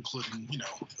backward, including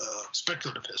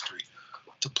speculative history,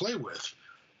 to play with.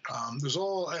 There's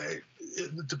all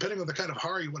depending on the kind of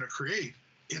horror you want to create.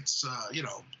 It's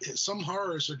some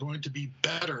horrors are going to be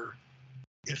better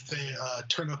if they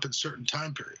turn up in certain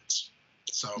time periods.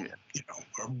 So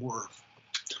are more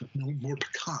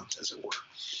piquant, as it were.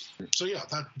 So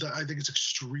that I think it's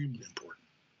extremely important.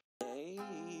 Dave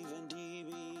and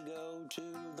DB go to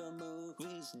the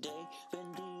movies. Dave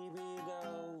and DB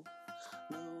go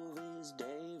movies.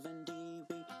 Dave and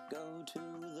DB go to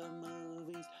the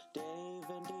movies. Dave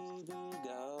and DB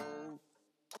go.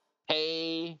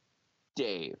 Hey,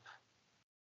 Dave.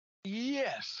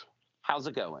 Yes. How's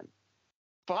it going?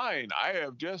 Fine. I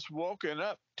have just woken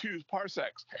up 2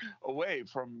 parsecs away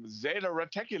from Zeta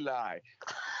Reticuli.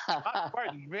 Not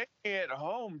quite making it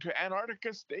home to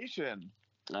Antarctica Station.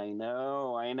 I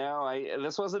know.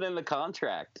 This wasn't in the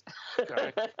contract.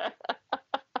 Okay.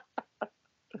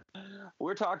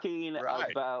 We're talking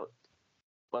about...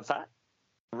 What's that?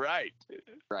 Right.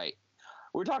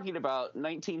 We're talking about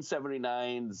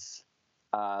 1979's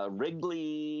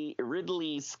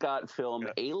Ridley Scott film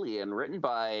Alien, written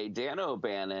by Dan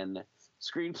O'Bannon,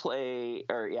 screenplay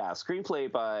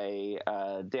by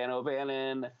Dan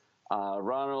O'Bannon,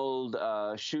 Ronald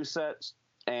Shusett,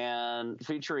 and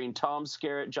featuring Tom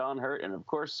Skerritt, John Hurt, and of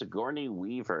course Sigourney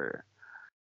Weaver.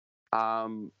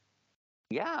 What's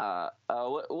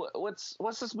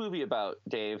this movie about,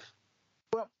 Dave?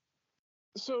 Well,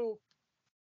 so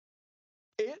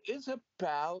it is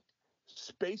about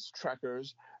space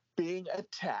trekkers being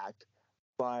attacked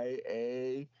by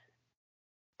a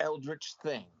eldritch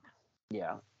thing.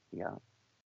 Yeah.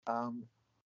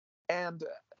 And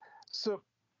so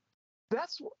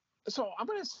I'm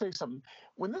going to say something.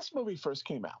 When this movie first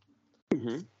came out,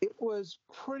 it was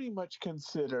pretty much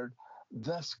considered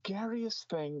the scariest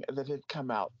thing that had come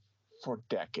out for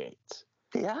decades.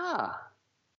 Yeah.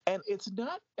 And it's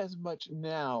not as much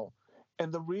now.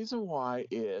 And the reason why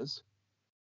is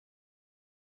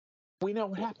we know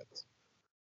what happens.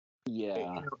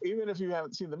 Yeah. Even if you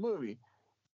haven't seen the movie,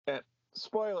 and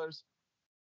spoilers,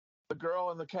 the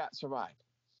girl and the cat survived.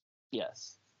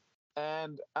 Yes.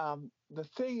 And the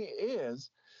thing is,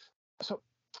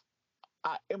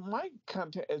 in my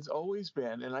content has always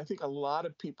been, and I think a lot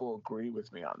of people agree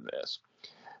with me on this,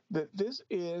 that this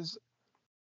is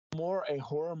more a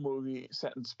horror movie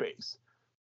set in space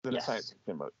than a science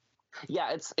fiction movie.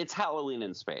 Yeah, it's Halloween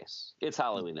in space. It's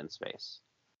Halloween in space.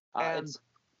 Go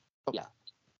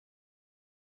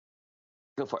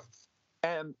for it.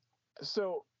 And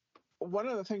so one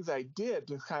of the things I did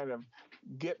to kind of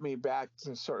get me back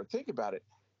to sort of think about it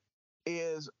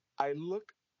is I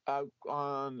looked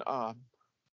on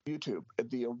YouTube at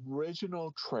the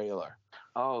original trailer.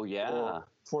 Oh, yeah.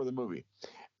 For the movie.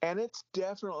 And it's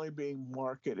definitely being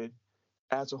marketed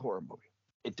as a horror movie.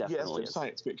 It Yes, definitely there's is.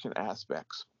 science fiction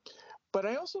aspects. But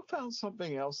I also found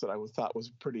something else that I thought was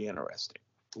pretty interesting.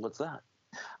 What's that?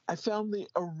 I found the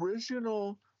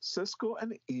original Siskel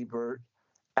and Ebert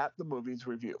at the movies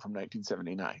review from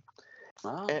 1979.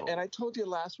 Oh. And I told you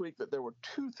last week that there were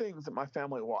two things that my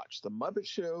family watched, The Muppet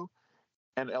Show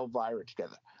and Elvira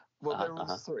together. Well, there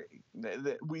was three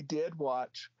that we did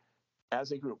watch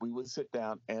as a group. We would sit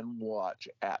down and watch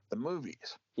at the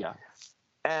movies. Yeah.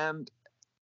 And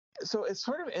so it's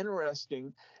sort of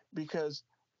interesting because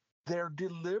they're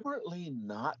deliberately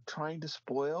not trying to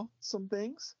spoil some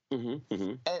things.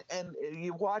 Mm-hmm. And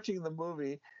you're watching the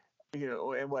movie,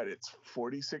 and what, it's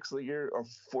 46 years or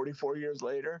 44 years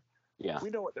later. Yeah.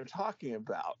 We know what they're talking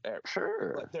about.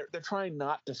 Sure. But they're trying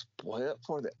not to spoil it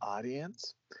for the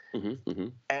audience. Mm-hmm.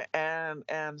 And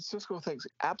Siskel thinks,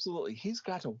 absolutely, he's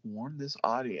got to warn this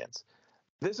audience.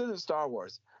 This isn't Star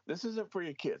Wars. This isn't for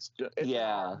your kids. It's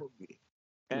a movie.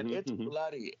 And it's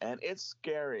bloody and it's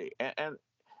scary.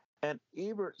 And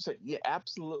Ebert said, yeah,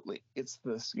 absolutely. It's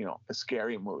this, a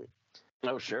scary movie.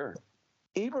 Oh, sure.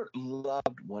 Ebert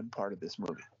loved one part of this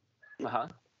movie. Uh-huh.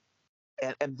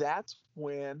 And that's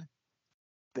when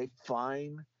they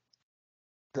find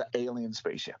the alien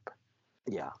spaceship.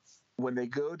 Yeah. When they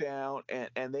go down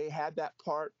and they had that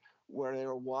part where they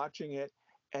were watching it,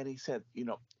 and he said,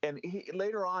 and he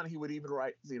later on he would even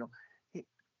write,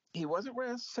 he wasn't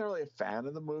necessarily a fan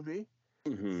of the movie,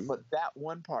 but that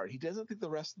one part, he doesn't think the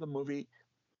rest of the movie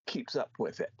keeps up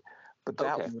with it. But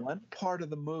that one part of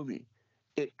the movie,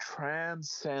 it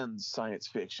transcends science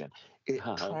fiction. It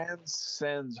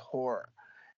transcends horror,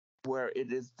 where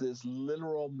it is this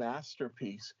literal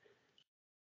masterpiece.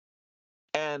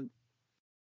 And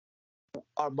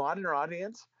our modern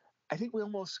audience, I think we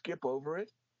almost skip over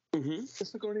it.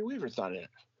 Just Sigourney Weaver's not in it.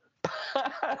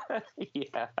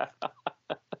 Yeah.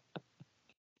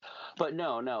 But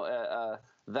no.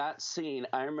 That scene,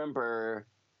 I remember,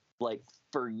 like,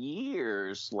 for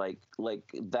years, like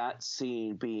that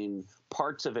scene being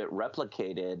parts of it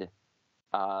replicated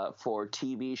for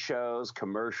TV shows,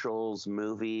 commercials,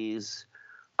 movies,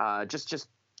 just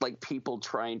like people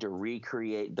trying to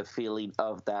recreate the feeling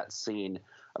of that scene,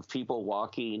 of people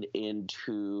walking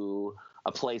into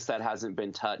a place that hasn't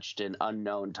been touched in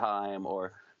unknown time,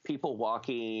 or people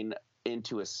walking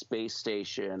into a space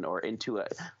station or into a.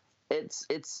 It's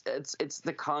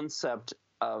the concept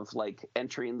of like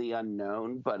entering the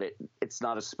unknown, but it's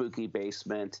not a spooky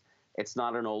basement. It's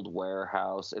not an old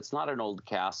warehouse. It's not an old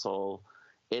castle.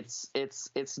 It's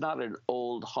not an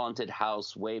old haunted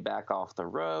house way back off the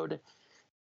road.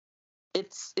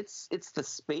 It's the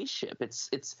spaceship.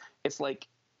 It's like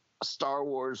Star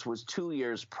Wars was 2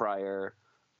 years prior,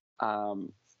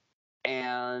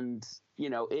 and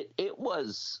it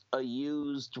was a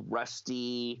used,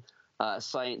 rusty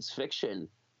science fiction.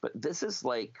 But this is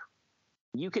like,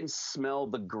 you can smell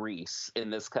the grease in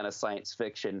this kind of science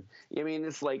fiction. I mean,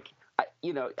 it's like,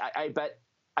 I bet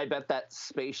that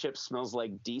spaceship smells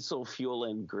like diesel fuel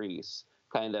and grease.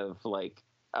 Kind of like,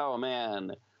 oh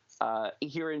man,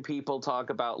 hearing people talk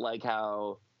about like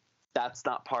how that's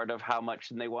not part of how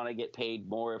much and they want to get paid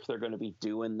more if they're going to be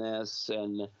doing this,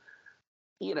 and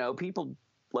people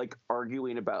like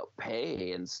arguing about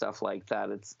pay and stuff like that.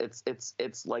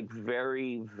 It's like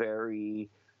very, very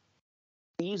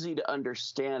easy to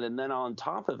understand. And then on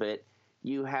top of it,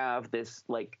 you have this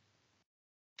like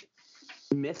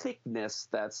mythicness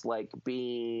that's like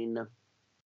being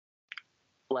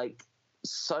like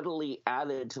subtly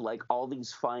added to like all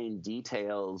these fine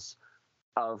details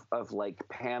of like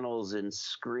panels and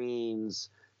screens,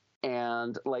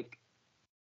 and like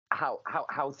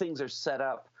how things are set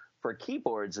up for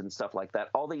keyboards and stuff like that.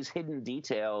 All these hidden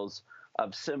details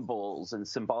of symbols and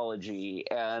symbology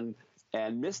and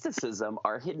mysticism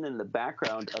are hidden in the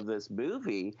background of this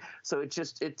movie. So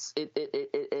it's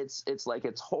like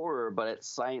it's horror, but it's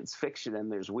science fiction,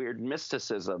 and there's weird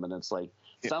mysticism, and it's like,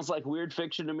 sounds like weird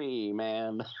fiction to me,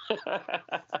 man.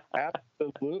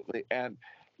 Absolutely. And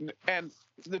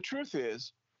the truth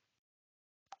is,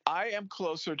 I am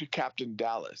closer to Captain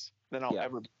Dallas than I'll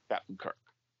ever be Captain Kirk.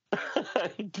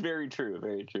 Very true.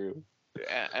 Very true.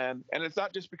 And it's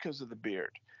not just because of the beard.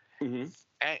 And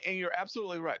you're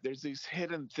absolutely right. There's these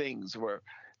hidden things where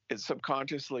it's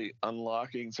subconsciously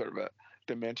unlocking sort of a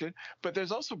dimension, but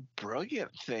there's also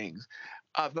brilliant things.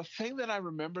 The thing that I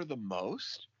remember the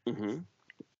most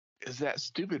is that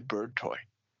stupid bird toy.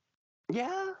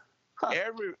 Yeah. Huh.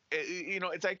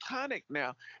 It's iconic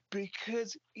now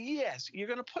because, yes, you're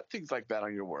going to put things like that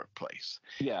on your workplace.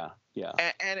 Yeah.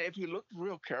 And if you look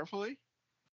real carefully,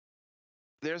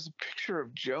 there's a picture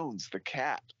of Jones, the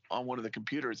cat, on one of the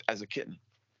computers as a kitten.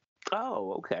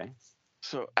 Oh, okay.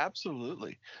 So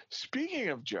absolutely. Speaking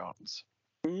of Jones,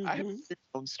 I have Hmm. 2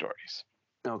 Jones stories.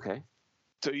 Okay.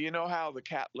 So you know how the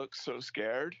cat looks so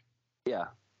scared? Yeah.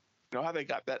 You know how they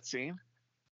got that scene?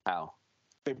 How?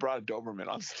 They brought a Doberman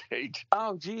on stage.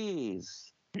 Oh,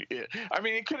 geez. Yeah. I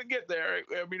mean, it couldn't get there.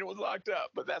 I mean, it was locked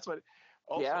up, but that's what.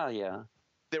 Also, Yeah, yeah.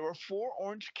 there were 4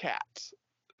 orange cats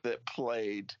that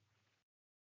played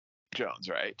Jones,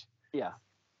 right? Yeah.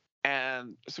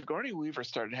 And Sigourney Weaver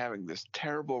started having this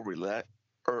terrible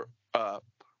or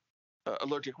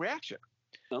allergic reaction,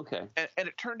 Okay. and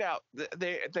it turned out that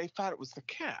they thought it was the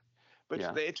cat, but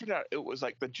Yeah. it turned out it was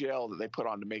like the gel that they put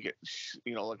on to make it,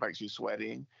 look like she's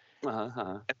sweating. Uh-huh.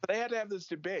 Uh-huh. And they had to have this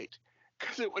debate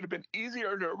because it would have been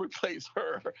easier to replace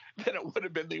her than it would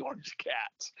have been the orange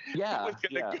cat. Yeah. Who was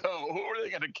going to Yeah. go? Who were they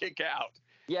going to kick out?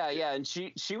 Yeah, yeah, and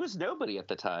she was nobody at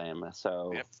the time,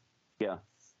 so Yep. yeah.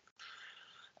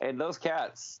 And those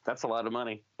cats, that's a lot of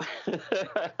money.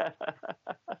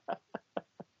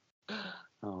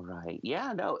 All right.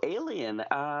 Yeah, no, Alien.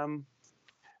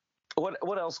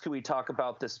 What else can we talk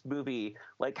about this movie?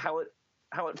 Like how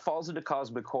it falls into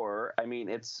cosmic horror. I mean,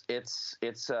 it's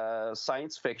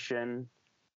science fiction.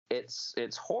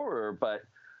 It's horror, but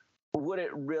would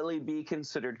it really be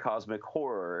considered cosmic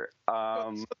horror?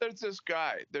 So there's this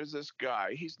guy.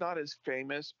 He's not as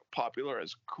famous, popular,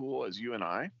 as cool as you and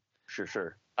I.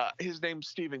 Sure. His name's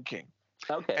Stephen King.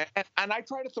 Okay. And I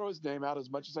try to throw his name out as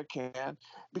much as I can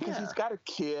because he's got a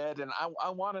kid and I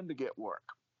want him to get work.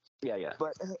 Yeah.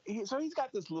 But so he's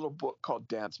got this little book called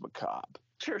Dance Macabre.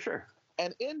 Sure.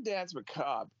 And in Dance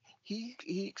Macabre, he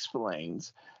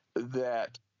explains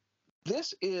that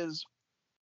this is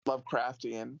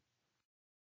Lovecraftian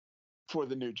for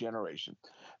the new generation.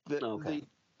 That Okay.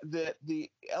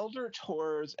 the eldritch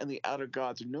horrors and the outer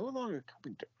gods are no longer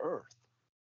coming to Earth.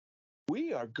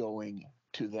 We are going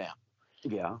to them.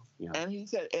 Yeah. And he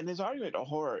said, and his argument of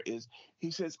horror is,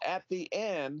 he says, at the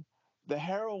end, the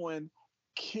heroine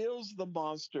kills the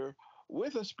monster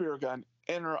with a spear gun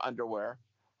in her underwear.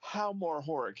 How more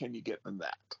horror can you get than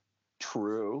that?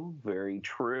 True, very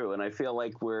true. And I feel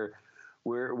like we're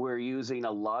using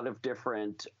a lot of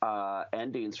different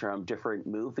endings from different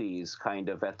movies kind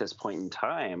of at this point in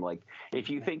time. Like if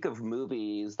you think of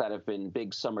movies that have been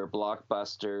big summer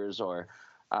blockbusters or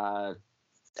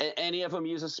any of them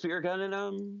use a spear gun in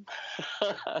them?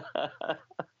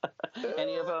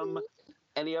 Any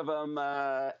of them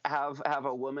have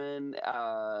a woman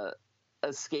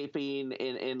escaping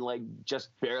in like just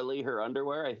barely her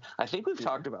underwear? I think we've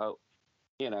talked about,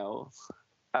 oh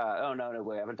no,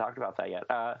 we haven't talked about that yet.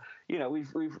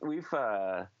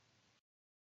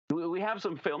 We have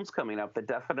some films coming up that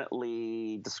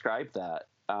definitely describe that.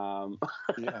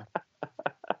 Yeah.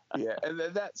 Yeah, and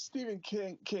that Stephen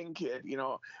King kid,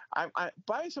 I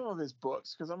buy some of his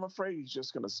books because I'm afraid he's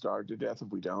just going to starve to death if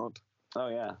we don't. Oh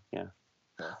yeah.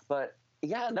 But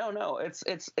yeah, no, it's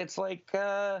like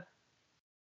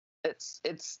it's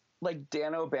like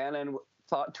Dan O'Bannon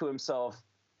thought to himself,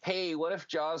 "Hey, what if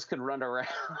Jaws could run around?"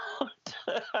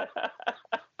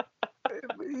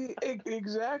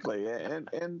 Exactly,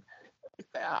 and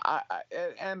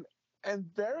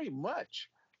very much.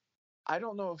 I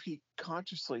don't know if he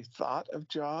consciously thought of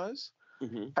Jaws.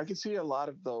 Mm-hmm. I can see a lot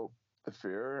of the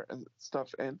fear and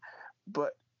stuff,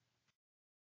 but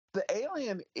the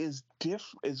alien is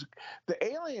different. The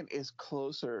alien is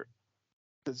closer.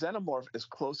 The xenomorph is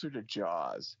closer to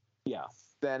Jaws, yeah,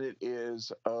 than it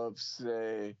is of,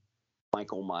 say,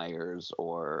 Michael Myers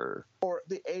or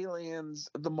the aliens,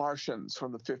 the Martians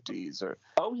from the 50s, or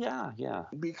yeah,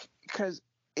 because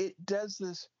it does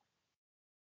this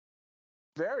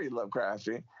very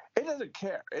Lovecraftian. It doesn't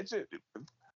care.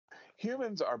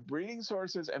 Humans are breeding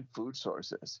sources and food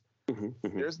sources.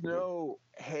 Mm-hmm. There's no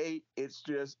hate. It's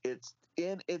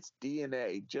in its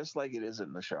DNA, just like it is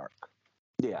in the shark.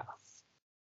 Yeah.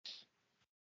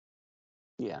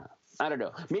 I don't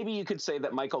know. Maybe you could say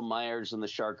that Michael Myers and the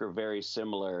shark are very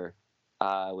similar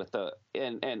with the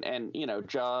and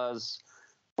Jaws.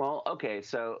 Well, okay,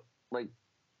 so like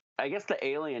I guess the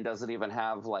alien doesn't even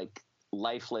have like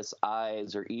lifeless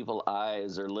eyes or evil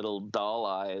eyes or little doll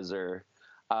eyes or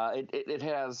it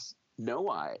has no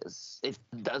eyes. It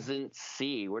doesn't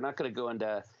see. We're not going to go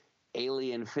into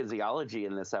alien physiology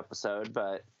in this episode,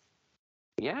 but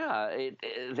yeah,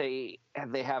 they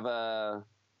have a.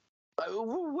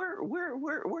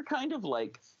 We're kind of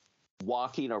like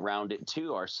walking around it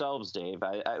too ourselves, Dave.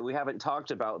 We haven't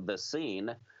talked about the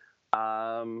scene.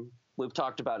 We've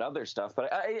talked about other stuff,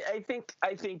 but I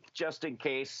think just in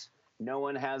case no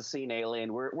one has seen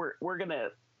Alien, we're gonna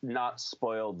not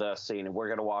spoil the scene, and we're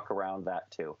gonna walk around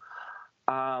that too.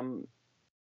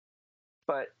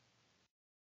 But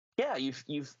yeah,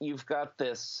 you've got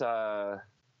this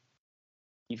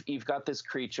you've got this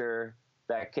creature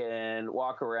that can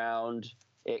walk around.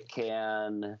 It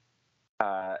can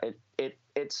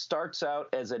it starts out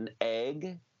as an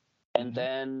egg, and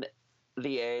then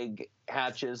the egg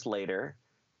hatches later,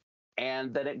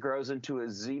 and then it grows into a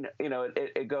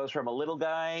it goes from a little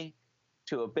guy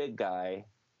to a big guy,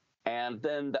 and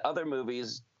then the other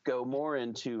movies go more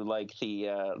into like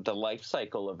the life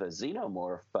cycle of a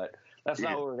xenomorph, but that's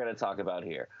not what we're going to talk about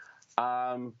here.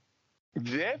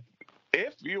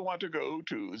 If you want to go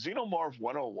to Xenomorph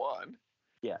 101,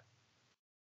 yeah.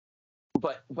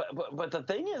 But the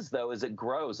thing is, though, is it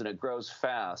grows, and it grows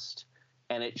fast,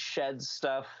 and it sheds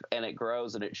stuff, and it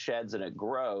grows, and it sheds, and it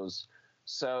grows.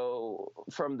 So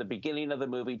from the beginning of the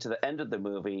movie to the end of the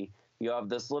movie, you have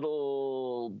this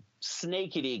little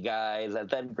snakety guy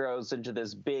that then grows into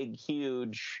this big,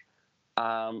 huge,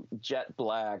 jet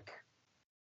black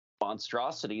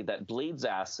monstrosity that bleeds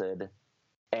acid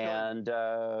and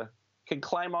can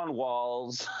climb on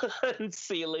walls and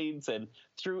ceilings and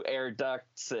through air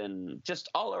ducts and just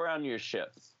all around your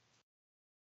ship.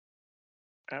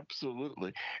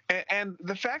 Absolutely. And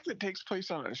the fact that it takes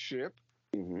place on a ship,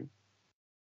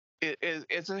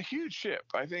 it's a huge ship.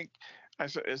 I think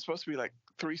it's supposed to be like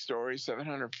 3 stories,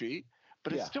 700 feet,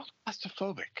 but it's still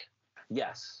claustrophobic.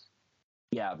 Yes.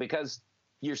 Yeah, because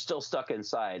you're still stuck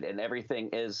inside, and everything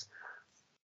is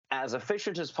as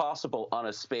efficient as possible on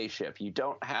a spaceship. You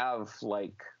don't have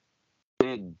like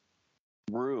big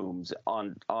rooms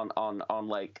on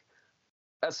like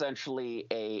essentially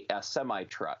a semi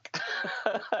truck.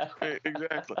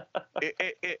 Exactly.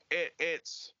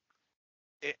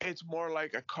 It's more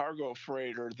like a cargo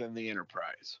freighter than the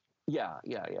Enterprise. Yeah.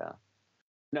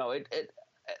 No, it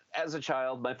as a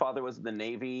child, my father was in the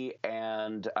Navy,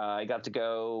 and I got to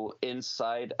go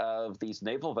inside of these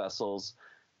naval vessels,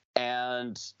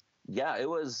 and yeah, it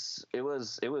was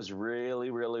really,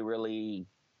 really, really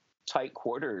tight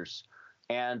quarters.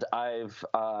 And I've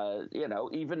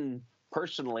even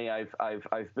personally,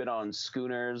 I've been on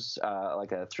schooners,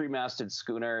 like a 3-masted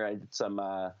schooner. I did some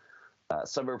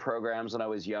summer programs when I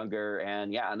was younger,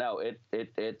 and yeah, no,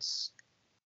 it's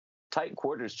tight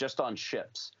quarters just on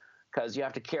ships, because you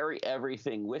have to carry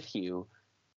everything with you.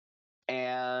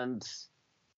 And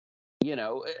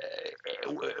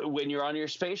when you're on your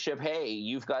spaceship, hey,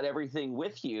 you've got everything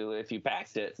with you if you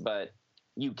packed it, but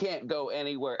you can't go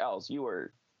anywhere else. You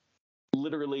are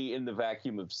literally in the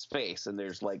vacuum of space, and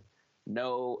there's like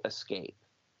no escape.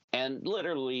 And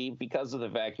literally, because of the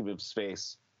vacuum of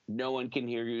space, no one can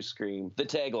hear you scream. The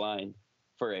tagline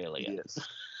for Aliens.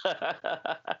 Yes.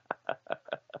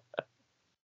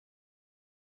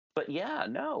 But yeah,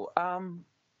 no.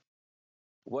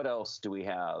 What else do we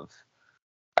have?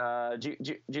 Do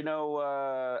you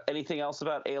know anything else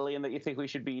about Alien that you think we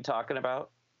should be talking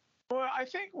about? Well, I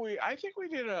think we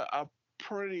did a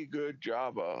pretty good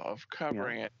job of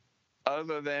covering it.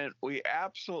 Other than we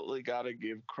absolutely got to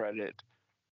give credit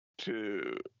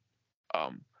to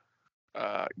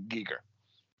Giger.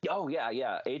 Oh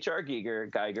yeah, H.R.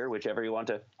 Geiger, whichever you want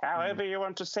to, however you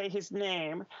want to say his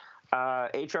name.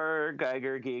 H.R.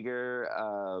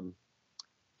 Giger,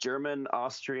 German,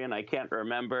 Austrian, I can't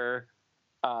remember,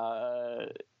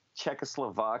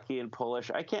 Czechoslovakian,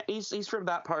 Polish. I can't. He's from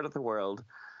that part of the world,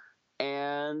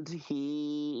 and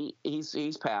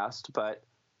he's passed, but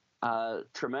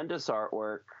tremendous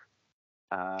artwork.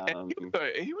 And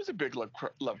he was a big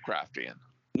Lovecraftian.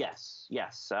 Yes.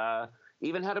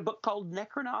 Even had a book called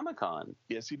Necronomicon.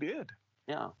 Yes, he did.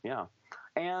 Yeah.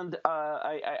 And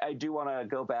I do want to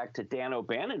go back to Dan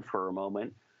O'Bannon for a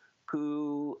moment,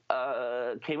 who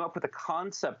came up with the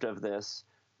concept of this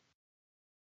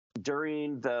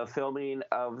during the filming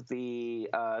of the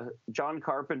John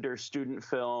Carpenter student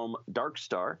film Dark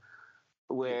Star,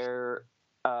 where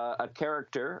a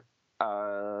character,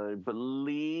 I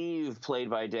believe played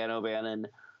by Dan O'Bannon,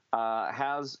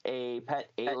 has a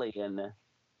pet alien,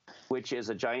 which is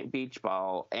a giant beach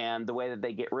ball, and the way that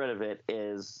they get rid of it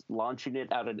is launching it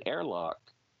out an airlock.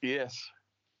 Yes.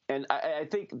 And I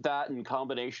think that, in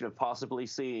combination of possibly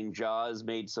seeing Jaws,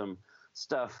 made some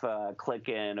stuff click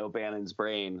in O'Bannon's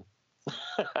brain.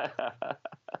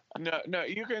 No,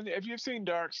 you can. If you've seen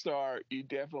Dark Star, you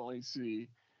definitely see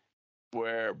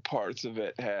where parts of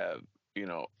it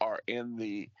are in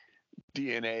the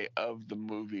DNA of the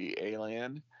movie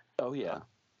Alien. Oh yeah,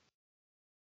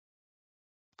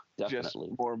 definitely.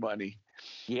 Just more money.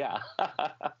 Yeah.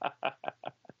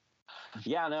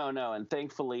 Yeah, no, and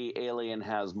thankfully Alien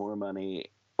has more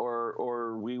money,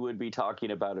 or we would be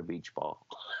talking about a beach ball.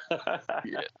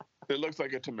 Yeah, it looks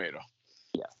like a tomato.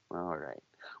 Yeah, all right.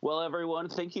 Well, everyone,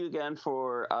 thank you again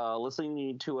for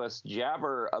listening to us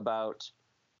jabber about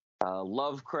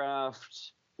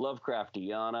Lovecraft,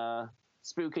 Lovecraftiana,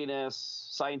 spookiness,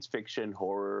 science fiction,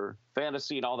 horror,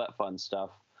 fantasy, and all that fun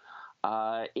stuff.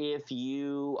 If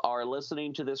you are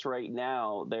listening to this right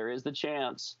now, there is the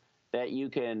chance that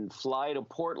you can fly to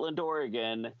Portland,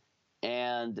 Oregon,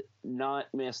 and not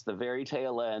miss the very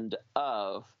tail end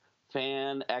of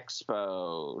Fan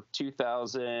Expo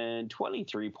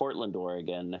 2023, Portland,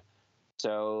 Oregon.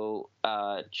 So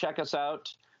check us out.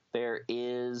 There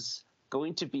is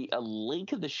going to be a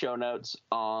link in the show notes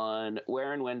on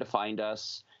where and when to find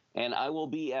us. And I will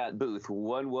be at booth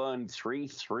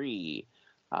 1133.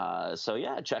 So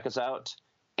yeah, check us out.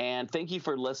 And thank you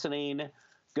for listening.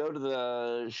 Go to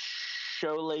the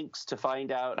show links to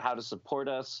find out how to support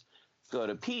us. Go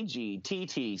to pgttcm.com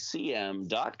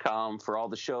for all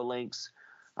the show links.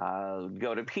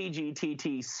 Go to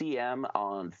pgttcm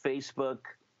on Facebook,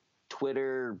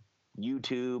 Twitter,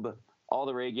 YouTube, all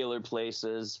the regular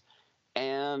places.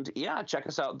 And yeah, check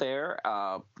us out there.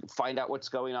 Find out what's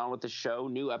going on with the show,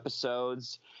 new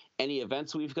episodes, any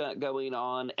events we've got going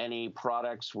on, any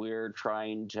products we're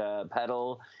trying to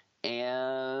peddle.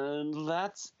 And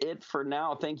that's it for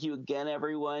now. Thank you again,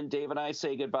 everyone. Dave and I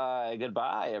say goodbye.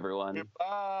 Goodbye, everyone.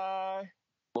 Goodbye.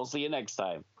 We'll see you next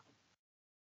time.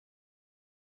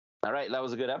 All right, that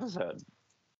was a good episode.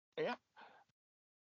 Yeah.